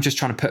I'm just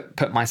trying to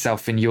put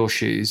myself in your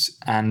shoes,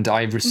 and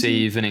I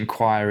receive an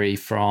inquiry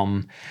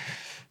from,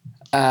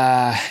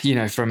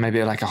 from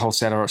maybe like a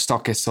wholesaler or a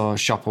stockist or a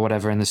shop or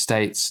whatever in the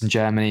States and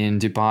Germany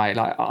and Dubai.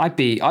 Like, I'd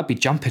be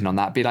jumping on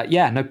that, be like,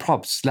 yeah, no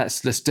probs,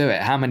 let's do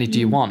it. How many do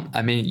you want?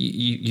 I mean,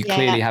 you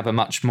clearly have a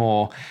much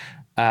more,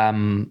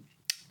 you've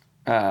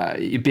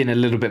been a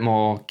little bit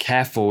more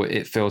careful,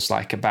 it feels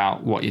like,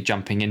 about what you're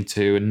jumping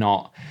into, and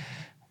not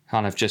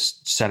kind of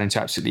just selling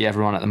to absolutely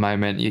everyone at the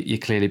moment. You're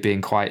clearly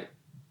being quite,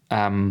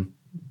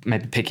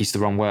 maybe picky's the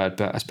wrong word,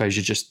 but I suppose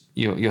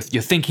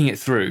you're thinking it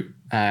through,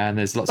 and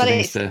there's lots of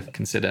things to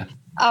consider.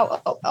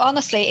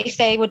 Honestly, if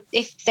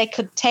they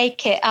could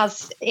take it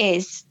as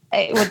is,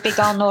 it would be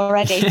gone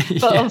already.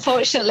 But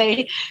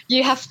unfortunately,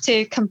 you have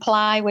to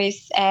comply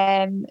with,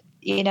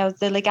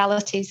 the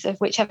legalities of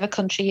whichever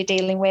country you're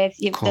dealing with.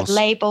 The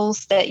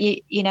labels that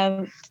the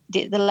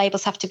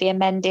labels have to be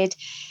amended.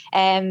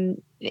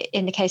 In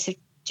the case of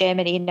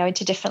Germany,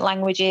 into different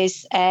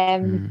languages.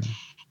 There's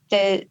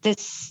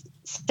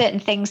certain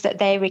things that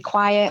they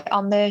require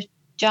on the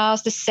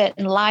jars. There's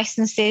certain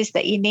licenses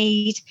that you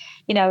need,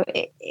 and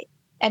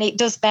it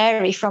does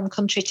vary from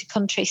country to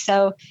country.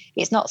 So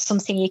it's not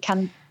something you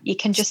can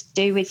just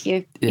do with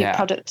your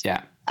product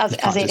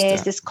as it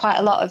is. There's quite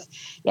a lot of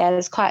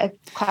there's quite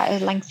a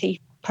lengthy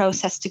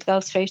process to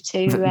go through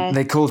to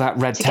they call that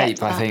red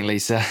tape, I think,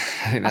 Lisa.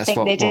 I think that's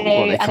what they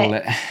call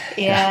it.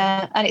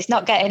 Yeah, and it's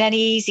not getting any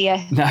easier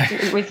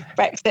with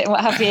Brexit and what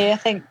have you. I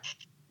think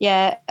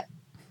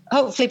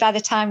hopefully by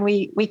the time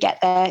we get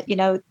there,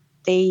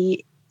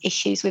 the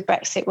issues with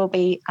Brexit will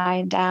be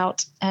ironed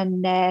out,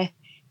 and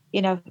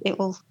it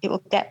will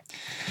get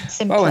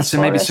simpler. Oh, and so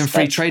maybe some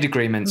free trade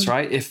agreements,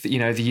 right? If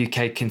the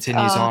UK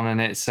continues on and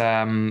it's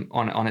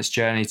on its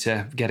journey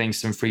to getting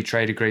some free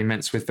trade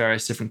agreements with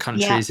various different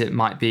countries, it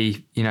might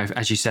be,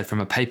 as you said, from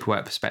a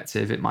paperwork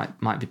perspective, it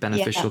might be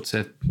beneficial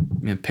to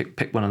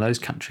pick one of those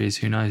countries.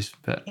 Who knows?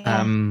 But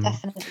definitely,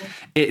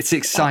 it's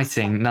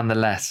exciting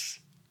nonetheless.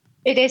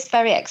 It is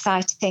very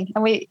exciting,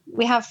 and we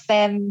have.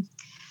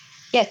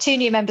 Two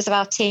new members of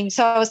our team.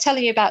 So I was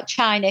telling you about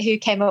China, who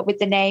came up with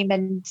the name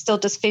and still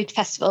does food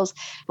festivals.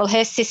 Well,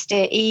 her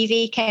sister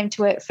Evie came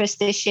to work for us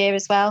this year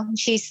as well.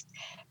 She's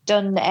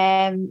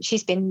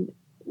she's been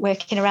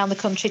working around the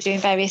country doing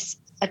various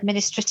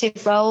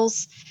administrative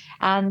roles,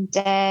 and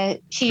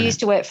she used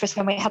to work for us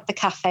when we had the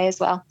cafe as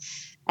well.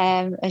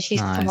 And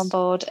she's come on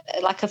board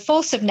like a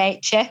force of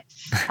nature,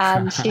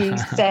 and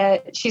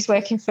she's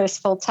working for us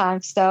full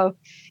time. So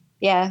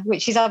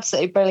which is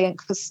absolutely brilliant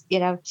because, you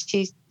know,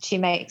 she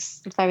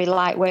makes very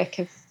light work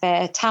of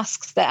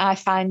tasks that I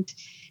find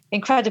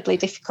incredibly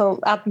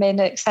difficult, admin,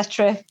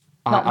 etc.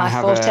 Not my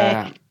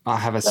forte. I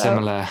have a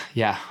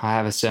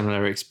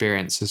similar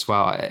experience as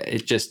well.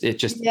 It just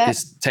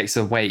takes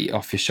the weight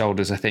off your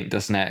shoulders, I think,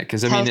 doesn't it?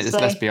 Because I mean,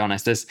 let's be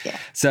honest, there's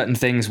certain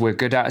things we're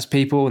good at as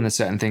people, and there's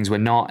certain things we're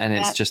not, and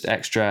it's just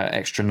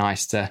extra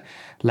nice to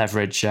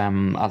leverage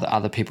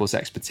other people's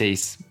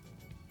expertise.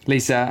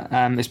 Lisa,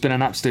 it's been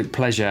an absolute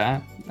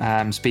pleasure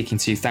speaking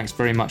to you. Thanks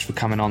very much for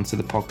coming on to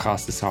the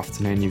podcast this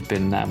afternoon. You've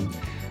been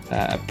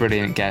a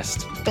brilliant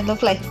guest. It's been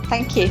lovely.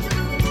 Thank you.